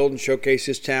on the field and showcase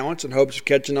his talents in hopes of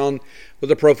catching on with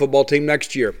the pro football team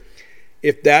next year.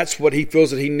 If that's what he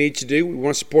feels that he needs to do, we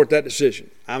want to support that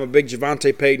decision. I'm a big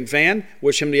Javante Payton fan.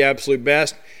 Wish him the absolute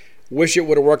best. Wish it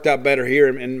would have worked out better here.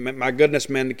 And my goodness,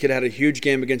 man, the kid had a huge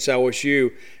game against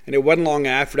LSU. And it wasn't long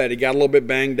after that. He got a little bit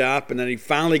banged up, and then he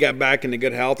finally got back into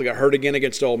good health. He got hurt again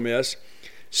against Ole Miss.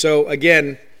 So,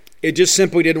 again, it just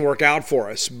simply didn't work out for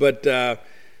us. But,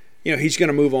 he's going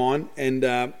to move on. And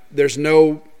there's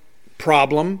no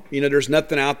problem. There's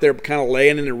nothing out there kind of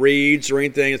laying in the reeds or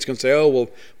anything that's going to say, oh,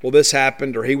 well, this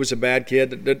happened or he was a bad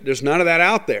kid. There's none of that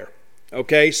out there.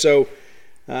 Okay, so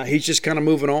he's just kind of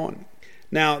moving on.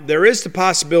 Now, there is the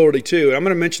possibility, too, and I'm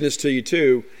going to mention this to you,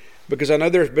 too, because I know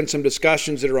there's been some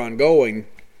discussions that are ongoing,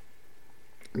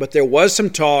 but there was some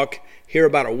talk here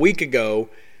about a week ago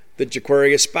that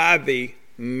Jaquarius Spivey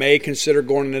may consider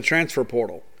going in the transfer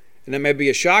portal. And that may be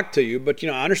a shock to you, but,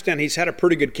 I understand he's had a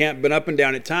pretty good camp, been up and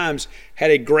down at times,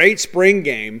 had a great spring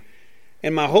game,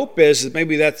 and my hope is that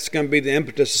maybe that's going to be the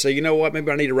impetus to say, you know what,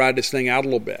 maybe I need to ride this thing out a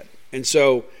little bit. And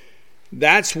so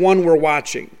that's one we're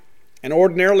watching. And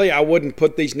ordinarily, I wouldn't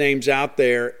put these names out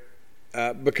there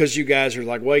because you guys are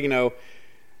like, well,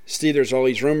 Steve, there's all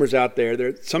these rumors out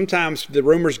there. Sometimes the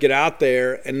rumors get out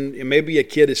there, and maybe a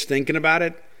kid is thinking about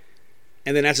it,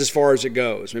 and then that's as far as it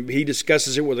goes. Maybe he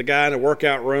discusses it with a guy in a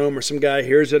workout room, or some guy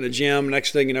hears it in a gym.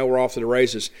 Next thing you know, we're off to the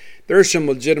races. There's some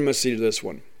legitimacy to this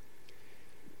one.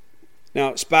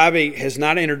 Now, Spivey has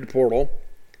not entered the portal,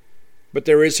 but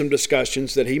there is some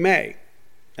discussions that he may.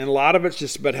 And a lot of it's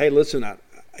just about, hey, listen, I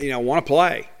want to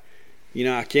play.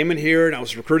 I came in here and I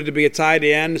was recruited to be a tight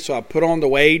end, so I put on the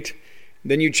weight.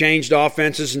 Then you changed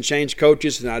offenses and changed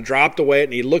coaches, and I dropped the weight,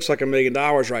 and he looks like $1 million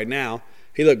right now.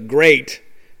 He looked great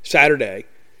Saturday.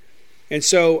 And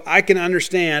so I can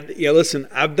understand, listen,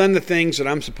 I've done the things that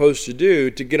I'm supposed to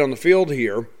do to get on the field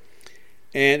here,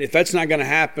 and if that's not going to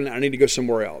happen, I need to go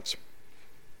somewhere else.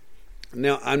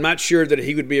 Now, I'm not sure that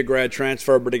he would be a grad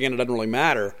transfer, but again, it doesn't really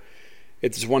matter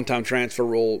if this one-time transfer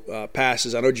rule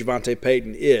passes. I know Javonte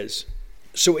Payton is.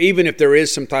 So even if there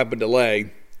is some type of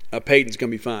delay, Payton's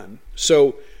going to be fine.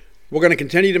 So we're going to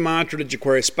continue to monitor the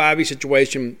Jaquarius Spivey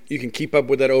situation. You can keep up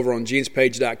with that over on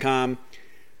genespage.com.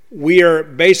 We are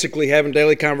basically having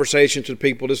daily conversations with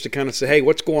people just to kind of say, hey,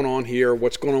 what's going on here?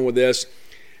 What's going on with this?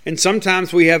 And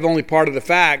sometimes we have only part of the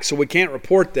facts, so we can't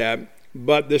report that.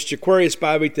 But this Jaquarius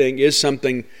Spivey thing is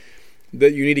something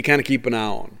that you need to kind of keep an eye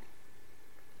on.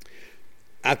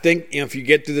 I think if you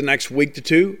get through the next week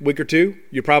or two,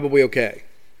 you're probably okay.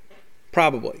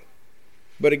 Probably.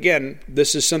 But again,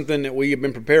 this is something that we have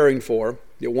been preparing for.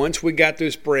 That once we got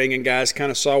through spring and guys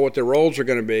kind of saw what their roles are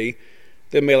going to be,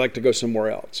 they may like to go somewhere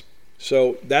else.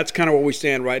 So that's kind of where we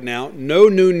stand right now. No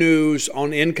new news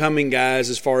on incoming guys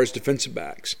as far as defensive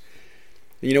backs.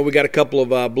 We got a couple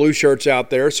of blue shirts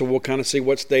out there, so we'll kind of see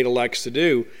what state elects to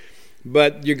do.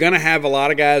 But you're going to have a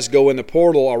lot of guys go in the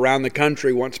portal around the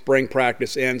country once spring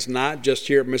practice ends, not just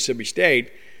here at Mississippi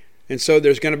State. And so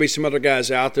there's going to be some other guys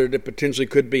out there that potentially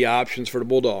could be options for the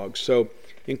Bulldogs. So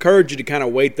encourage you to kind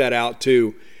of wait that out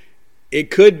too. It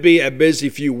could be a busy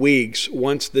few weeks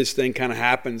once this thing kind of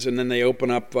happens, and then they open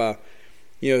up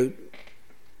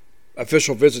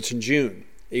official visits in June.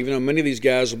 Even though many of these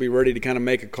guys will be ready to kind of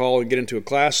make a call and get into a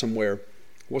class somewhere.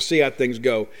 We'll see how things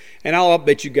go. And I'll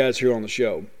update you guys here on the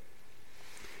show.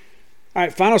 All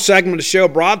right, final segment of the show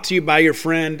brought to you by your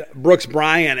friend Brooks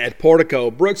Bryan at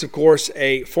Portico. Brooks, of course,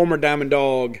 a former Diamond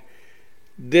Dog,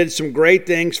 did some great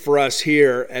things for us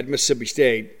here at Mississippi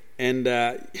State, and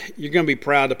you're going to be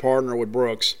proud to partner with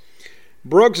Brooks.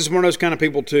 Brooks is one of those kind of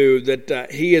people, too,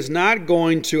 that he is not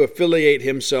going to affiliate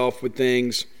himself with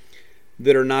things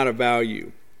that are not of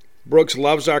value. Brooks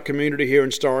loves our community here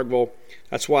in Starkville.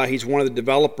 That's why he's one of the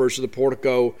developers of the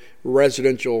Portico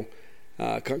residential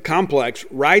complex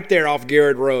right there off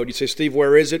Garrett Road. You say, Steve,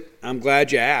 where is it? I'm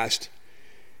glad you asked.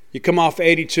 You come off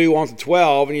 82 onto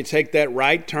 12, and you take that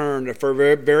right turn,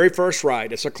 the very first right.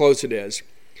 That's how close it is.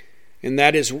 And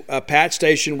that is Pat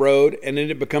Station Road, and then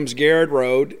it becomes Garrett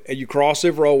Road, and you cross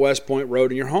over Old West Point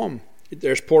Road, and you're home.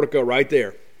 There's Portico right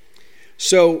there.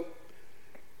 So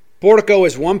Portico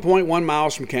is 1.1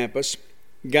 miles from campus.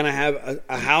 You're going to have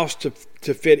a house to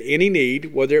fit any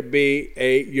need, whether it be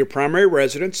your primary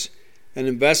residence, an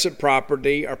investment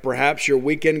property, or perhaps your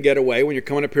weekend getaway when you're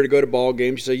coming up here to go to ball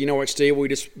games. You say, you know what, Steve, we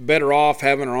just better off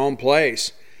having our own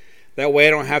place. That way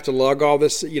I don't have to lug all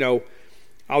this,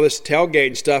 all this tailgate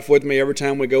and stuff with me every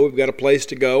time we go. We've got a place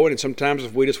to go, and sometimes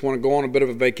if we just want to go on a bit of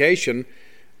a vacation,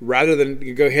 rather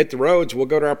than go hit the roads, we'll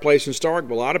go to our place in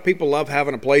Starkville. A lot of people love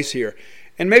having a place here.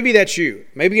 And maybe that's you.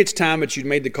 Maybe it's time that you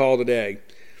made the call today.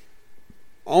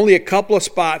 Only a couple of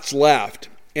spots left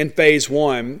in Phase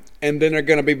 1, and then they're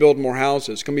going to be building more houses.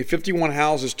 It's going to be 51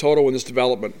 houses total in this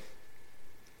development.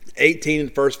 18 in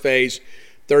the first phase,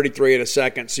 33 in a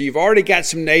second. So you've already got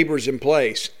some neighbors in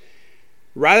place.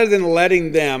 Rather than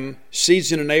letting them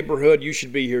season a neighborhood, you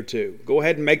should be here too. Go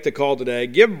ahead and make the call today.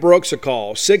 Give Brooks a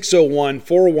call,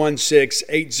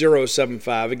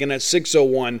 601-416-8075. Again, that's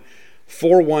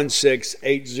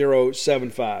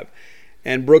 601-416-8075.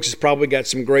 And Brooks has probably got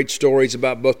some great stories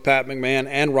about both Pat McMahon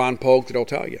and Ron Polk that he'll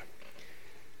tell you.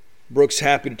 Brooks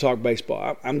happy to talk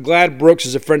baseball. I'm glad Brooks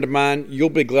is a friend of mine.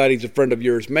 You'll be glad he's a friend of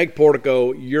yours. Make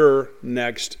Portico your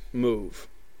next move.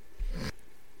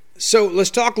 So let's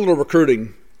talk a little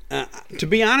recruiting. To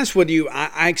be honest with you,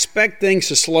 I expect things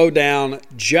to slow down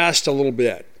just a little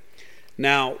bit.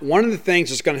 Now, one of the things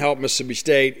that's going to help Mississippi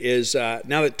State is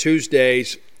now that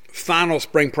Tuesday's final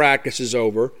spring practice is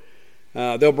over,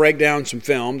 they'll break down some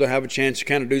film. They'll have a chance to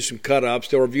kind of do some cut-ups.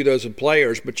 They'll review those with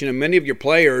players. But, many of your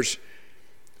players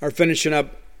are finishing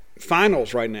up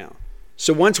finals right now.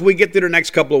 So once we get through the next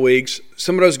couple of weeks,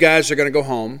 some of those guys are going to go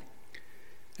home,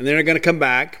 and then they're going to come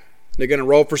back. They're going to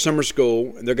roll for summer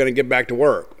school, and they're going to get back to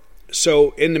work.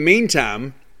 So in the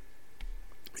meantime,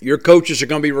 your coaches are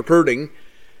going to be recruiting,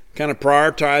 kind of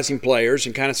prioritizing players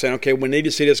and kind of saying, okay, we need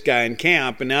to see this guy in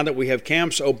camp. And now that we have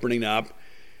camps opening up,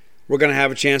 we're going to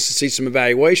have a chance to see some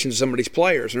evaluations of some of these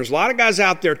players. And there's a lot of guys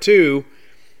out there, too,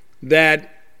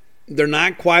 that they're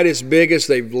not quite as big as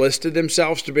they've listed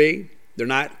themselves to be. They're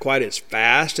not quite as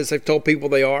fast as they've told people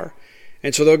they are.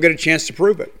 And so they'll get a chance to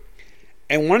prove it.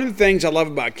 And one of the things I love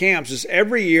about camps is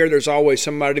every year there's always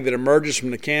somebody that emerges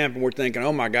from the camp and we're thinking,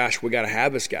 oh my gosh, we got to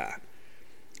have this guy.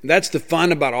 That's the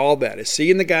fun about all that, is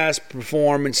seeing the guys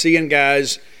perform and seeing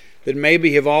guys that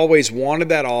maybe have always wanted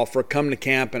that offer come to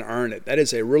camp and earn it. That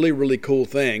is a really, really cool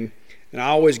thing, and I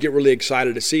always get really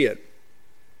excited to see it.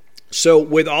 So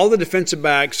with all the defensive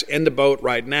backs in the boat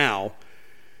right now,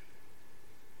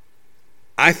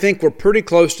 I think we're pretty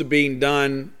close to being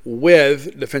done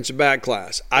with defensive back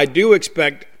class. I do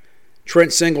expect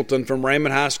Trent Singleton from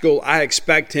Raymond High School, I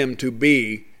expect him to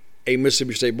be a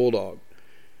Mississippi State Bulldog.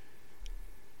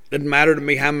 It doesn't matter to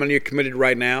me how many are committed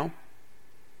right now.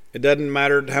 It doesn't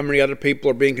matter how many other people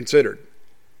are being considered.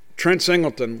 Trent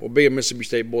Singleton will be a Mississippi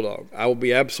State Bulldog. I will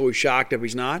be absolutely shocked if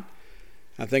he's not.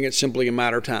 I think it's simply a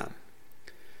matter of time.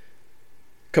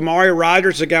 Kamari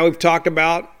Rogers, the guy we've talked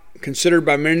about, considered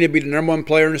by many to be the number one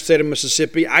player in the state of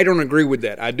Mississippi. I don't agree with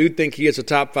that. I do think he is a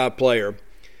top 5 player.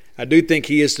 I do think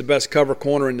he is the best cover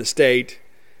corner in the state.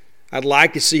 I'd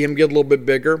like to see him get a little bit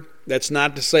bigger. That's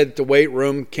not to say that the weight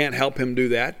room can't help him do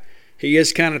that. He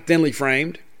is kind of thinly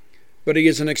framed, but he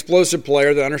is an explosive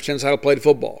player that understands how to play the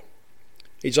football.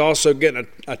 He's also getting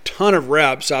a ton of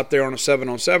reps out there on a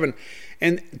 7-on-7.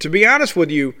 And to be honest with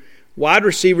you, wide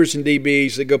receivers and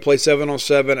DBs that go play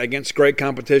 7-on-7 against great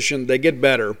competition, they get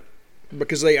better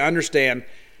because they understand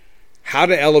how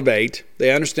to elevate.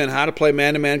 They understand how to play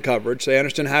man-to-man coverage. They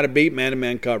understand how to beat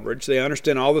man-to-man coverage. They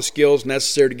understand all the skills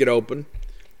necessary to get open.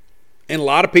 And a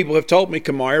lot of people have told me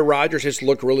Kamari Rogers has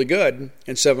looked really good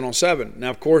in 7-on-7. Now,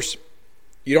 of course,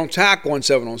 you don't tackle on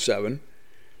 7-on-7.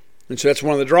 And so that's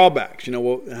one of the drawbacks.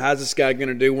 Well, how's this guy going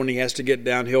to do when he has to get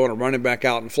downhill and run it back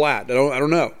out and flat? I don't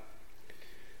know.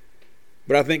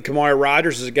 But I think Kamari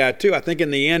Rogers is a guy, too. I think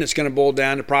in the end it's going to boil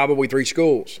down to probably 3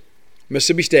 schools: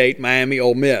 Mississippi State, Miami,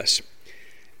 Ole Miss.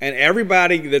 And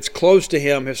everybody that's close to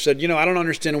him has said, I don't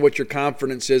understand what your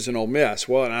confidence is in Ole Miss.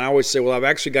 Well, and I always say, well, I've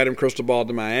actually got him crystal ball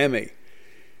to Miami.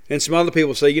 And some other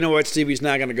people say, you know what, Stevie's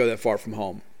not going to go that far from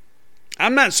home.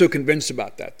 I'm not so convinced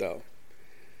about that, though.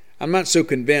 I'm not so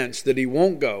convinced that he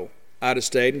won't go out of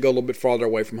state and go a little bit farther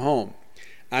away from home.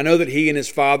 I know that he and his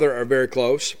father are very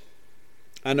close.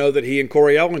 I know that he and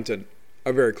Corey Ellington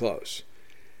are very close.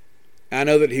 I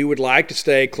know that he would like to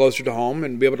stay closer to home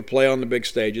and be able to play on the big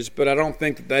stages, but I don't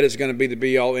think that is going to be the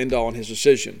be-all, end-all in his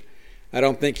decision. I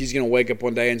don't think he's going to wake up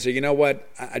one day and say, you know what,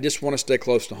 I just want to stay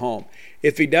close to home.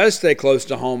 If he does stay close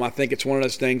to home, I think it's one of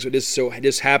those things that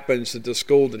just happens that the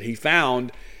school that he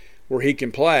found where he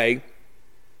can play,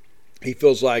 he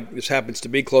feels like this happens to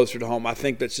be closer to home. I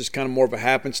think that's just kind of more of a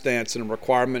happenstance and a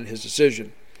requirement in his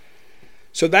decision.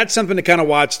 So that's something to kind of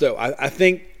watch, though.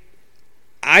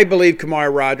 I believe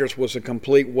Kamari Rogers was a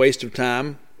complete waste of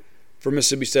time for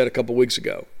Mississippi State a couple weeks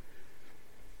ago.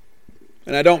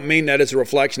 And I don't mean that as a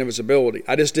reflection of his ability.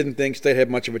 I just didn't think State had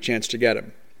much of a chance to get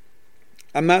him.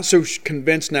 I'm not so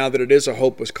convinced now that it is a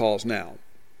hopeless cause now.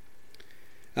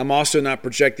 I'm also not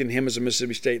projecting him as a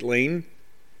Mississippi State lean.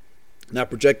 Not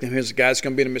projecting him as a guy that's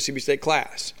going to be in a Mississippi State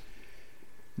class.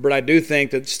 But I do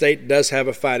think that State does have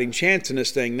a fighting chance in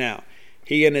this thing now.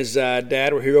 He and his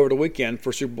dad were here over the weekend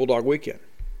for Super Bulldog weekend.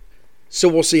 So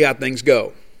we'll see how things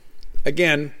go.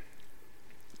 Again,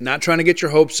 not trying to get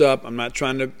your hopes up. I'm not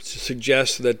trying to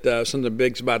suggest that something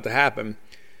big's about to happen.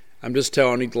 I'm just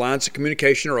telling you the lines of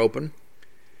communication are open.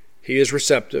 He is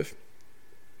receptive.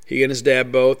 He and his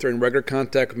dad both are in regular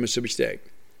contact with Mississippi State.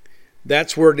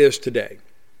 That's where it is today.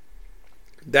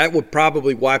 That would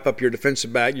probably wipe up your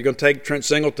defensive back. You're going to take Trent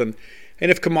Singleton.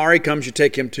 And if Kamari comes, you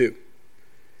take him too.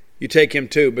 You take him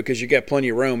too because you got plenty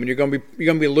of room, and you're going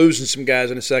to be losing some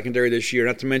guys in the secondary this year.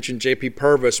 Not to mention J.P.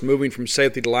 Purvis moving from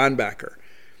safety to linebacker.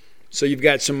 So you've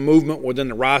got some movement within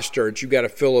the roster that you've got to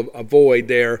fill a void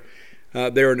there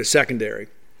in the secondary.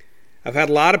 I've had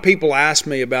a lot of people ask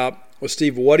me about, well,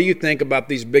 Steve, what do you think about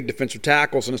these big defensive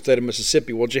tackles in the state of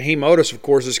Mississippi? Well, Jaheim Otis, of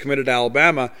course, is committed to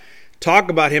Alabama. Talk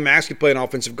about him actually playing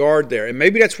offensive guard there, and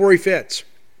maybe that's where he fits.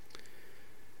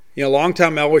 You know,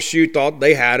 long-time LSU thought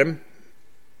they had him.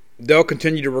 They'll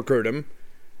continue to recruit him.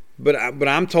 But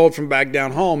I'm told from back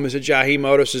down home is that Jaheim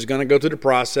Otis is going to go through the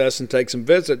process and take some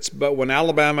visits. But when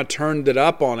Alabama turned it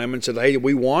up on him and said, hey,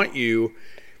 we want you,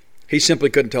 he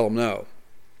simply couldn't tell them no.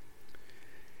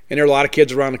 And there are a lot of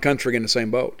kids around the country in the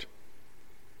same boat.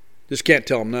 Just can't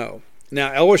tell them no.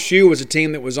 Now, LSU was a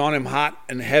team that was on him hot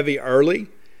and heavy early,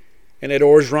 and Ed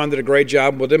Orgeron did a great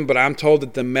job with him. But I'm told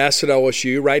that the mess at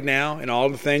LSU right now and all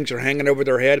the things that are hanging over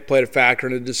their head played a factor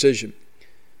in the decision.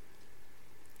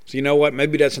 So you know what?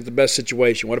 Maybe that's not the best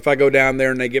situation. What if I go down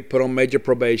there and they get put on major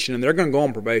probation, and they're going to go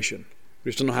on probation? We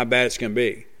just don't know how bad it's going to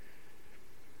be.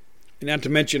 And not to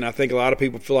mention, I think a lot of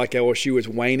people feel like LSU is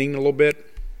waning a little bit.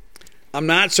 I'm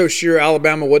not so sure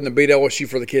Alabama wouldn't have beat LSU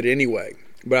for the kid anyway.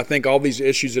 But I think all these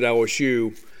issues at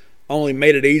LSU only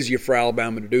made it easier for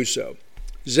Alabama to do so.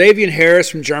 Xavier Harris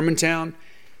from Germantown,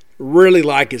 really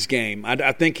like his game.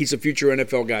 I think he's a future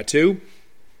NFL guy too.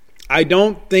 I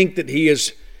don't think that he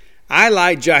is – I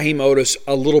like Jaheim Otis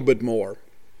a little bit more.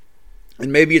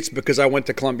 And maybe it's because I went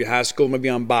to Columbia High School. Maybe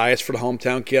I'm biased for the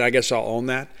hometown kid. I guess I'll own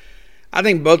that. I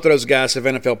think both of those guys have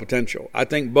NFL potential. I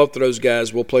think both of those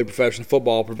guys will play professional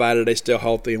football provided they stay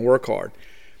healthy and work hard.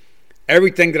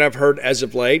 Everything that I've heard as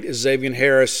of late is Xavier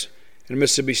Harris and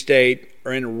Mississippi State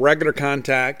are in regular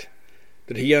contact,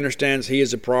 that he understands he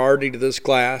is a priority to this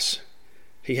class.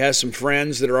 He has some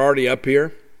friends that are already up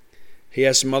here. He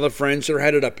has some other friends that are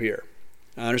headed up here.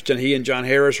 I understand he and John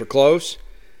Harris are close.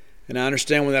 And I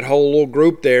understand when that whole little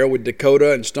group there with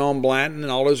Dakota and Stone Blanton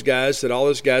and all those guys,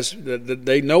 that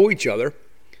they know each other.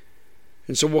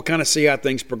 And so we'll kind of see how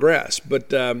things progress.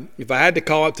 But if I had to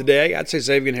call it today, I'd say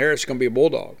Xavier Harris is going to be a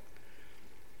Bulldog.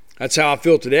 That's how I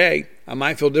feel today. I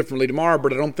might feel differently tomorrow,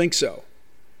 but I don't think so.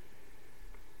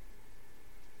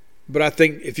 But I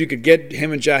think if you could get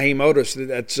him and Jaheim Otis,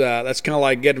 that's kind of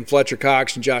like getting Fletcher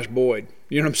Cox and Josh Boyd.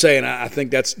 You know what I'm saying? I think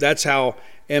that's how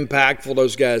impactful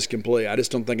those guys can play. I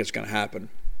just don't think it's going to happen.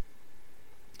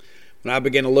 When I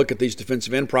begin to look at these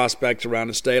defensive end prospects around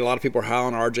the state, a lot of people are high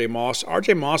on R.J. Moss.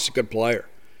 R.J. Moss is a good player.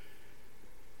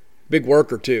 Big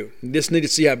worker, too. You just need to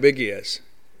see how big he is.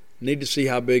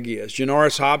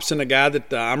 Janoris Hobson, a guy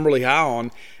that I'm really high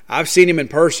on. I've seen him in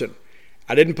person.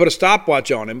 I didn't put a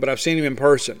stopwatch on him, but I've seen him in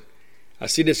person. I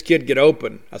see this kid get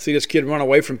open. I see this kid run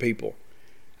away from people.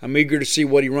 I'm eager to see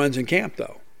what he runs in camp,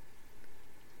 though.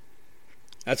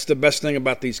 That's the best thing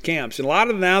about these camps. And a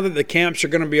lot of now that the camps are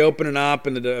going to be opening up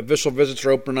and the official visits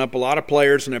are opening up, a lot of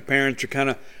players and their parents are kind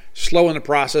of slowing the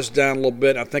process down a little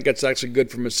bit. I think that's actually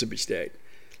good for Mississippi State.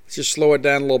 Let's just slow it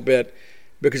down a little bit,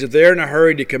 because if they're in a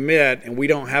hurry to commit and we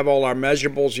don't have all our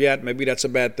measurables yet, maybe that's a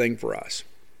bad thing for us.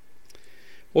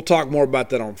 We'll talk more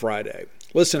about that on Friday.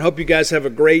 Listen, hope you guys have a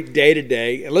great day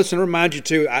today. And listen, remind you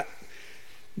too,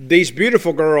 these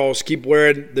beautiful girls keep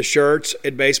wearing the shirts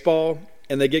at baseball,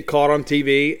 and they get caught on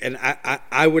TV. And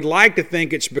I would like to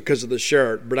think it's because of the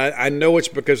shirt, but I know it's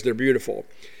because they're beautiful.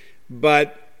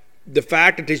 But the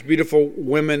fact that these beautiful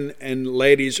women and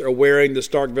ladies are wearing the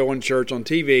Stark Villain shirts on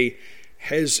TV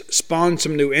has spawned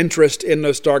some new interest in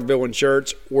those Stark Villain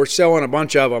shirts. We're selling a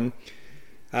bunch of them.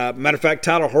 Matter of fact,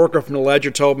 Tyler Horker from the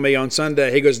Ledger told me on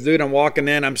Sunday, he goes, dude, I'm walking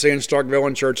in, I'm seeing Stark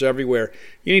Villain shirts everywhere.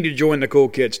 You need to join the cool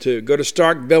kids too. Go to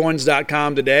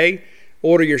starkvillains.com today.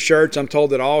 Order your shirts. I'm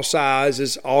told that all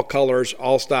sizes, all colors,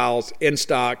 all styles, in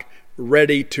stock,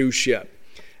 ready to ship.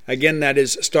 Again, that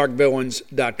is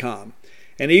starkvillains.com.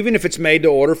 And even if it's made to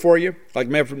order for you, like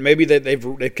maybe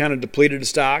they've kind of depleted the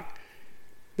stock,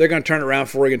 they're going to turn it around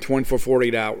for you in 24,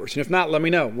 48 hours. And if not, let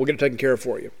me know. We'll get it taken care of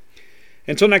for you.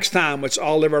 Until next time, let's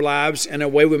all live our lives in a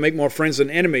way we make more friends than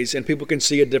enemies, and people can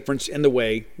see a difference in the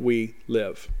way we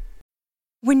live.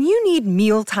 When you need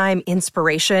mealtime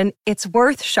inspiration, it's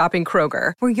worth shopping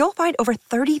Kroger, where you'll find over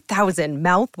 30,000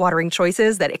 mouth-watering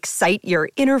choices that excite your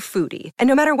inner foodie. And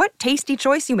no matter what tasty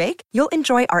choice you make, you'll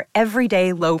enjoy our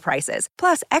everyday low prices,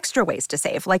 plus extra ways to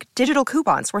save, like digital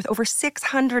coupons worth over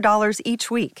 $600 each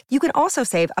week. You can also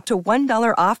save up to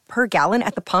 $1 off per gallon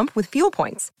at the pump with fuel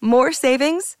points. More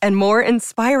savings and more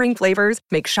inspiring flavors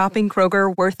make shopping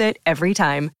Kroger worth it every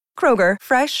time. Kroger,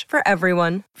 fresh for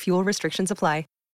everyone. Fuel restrictions apply.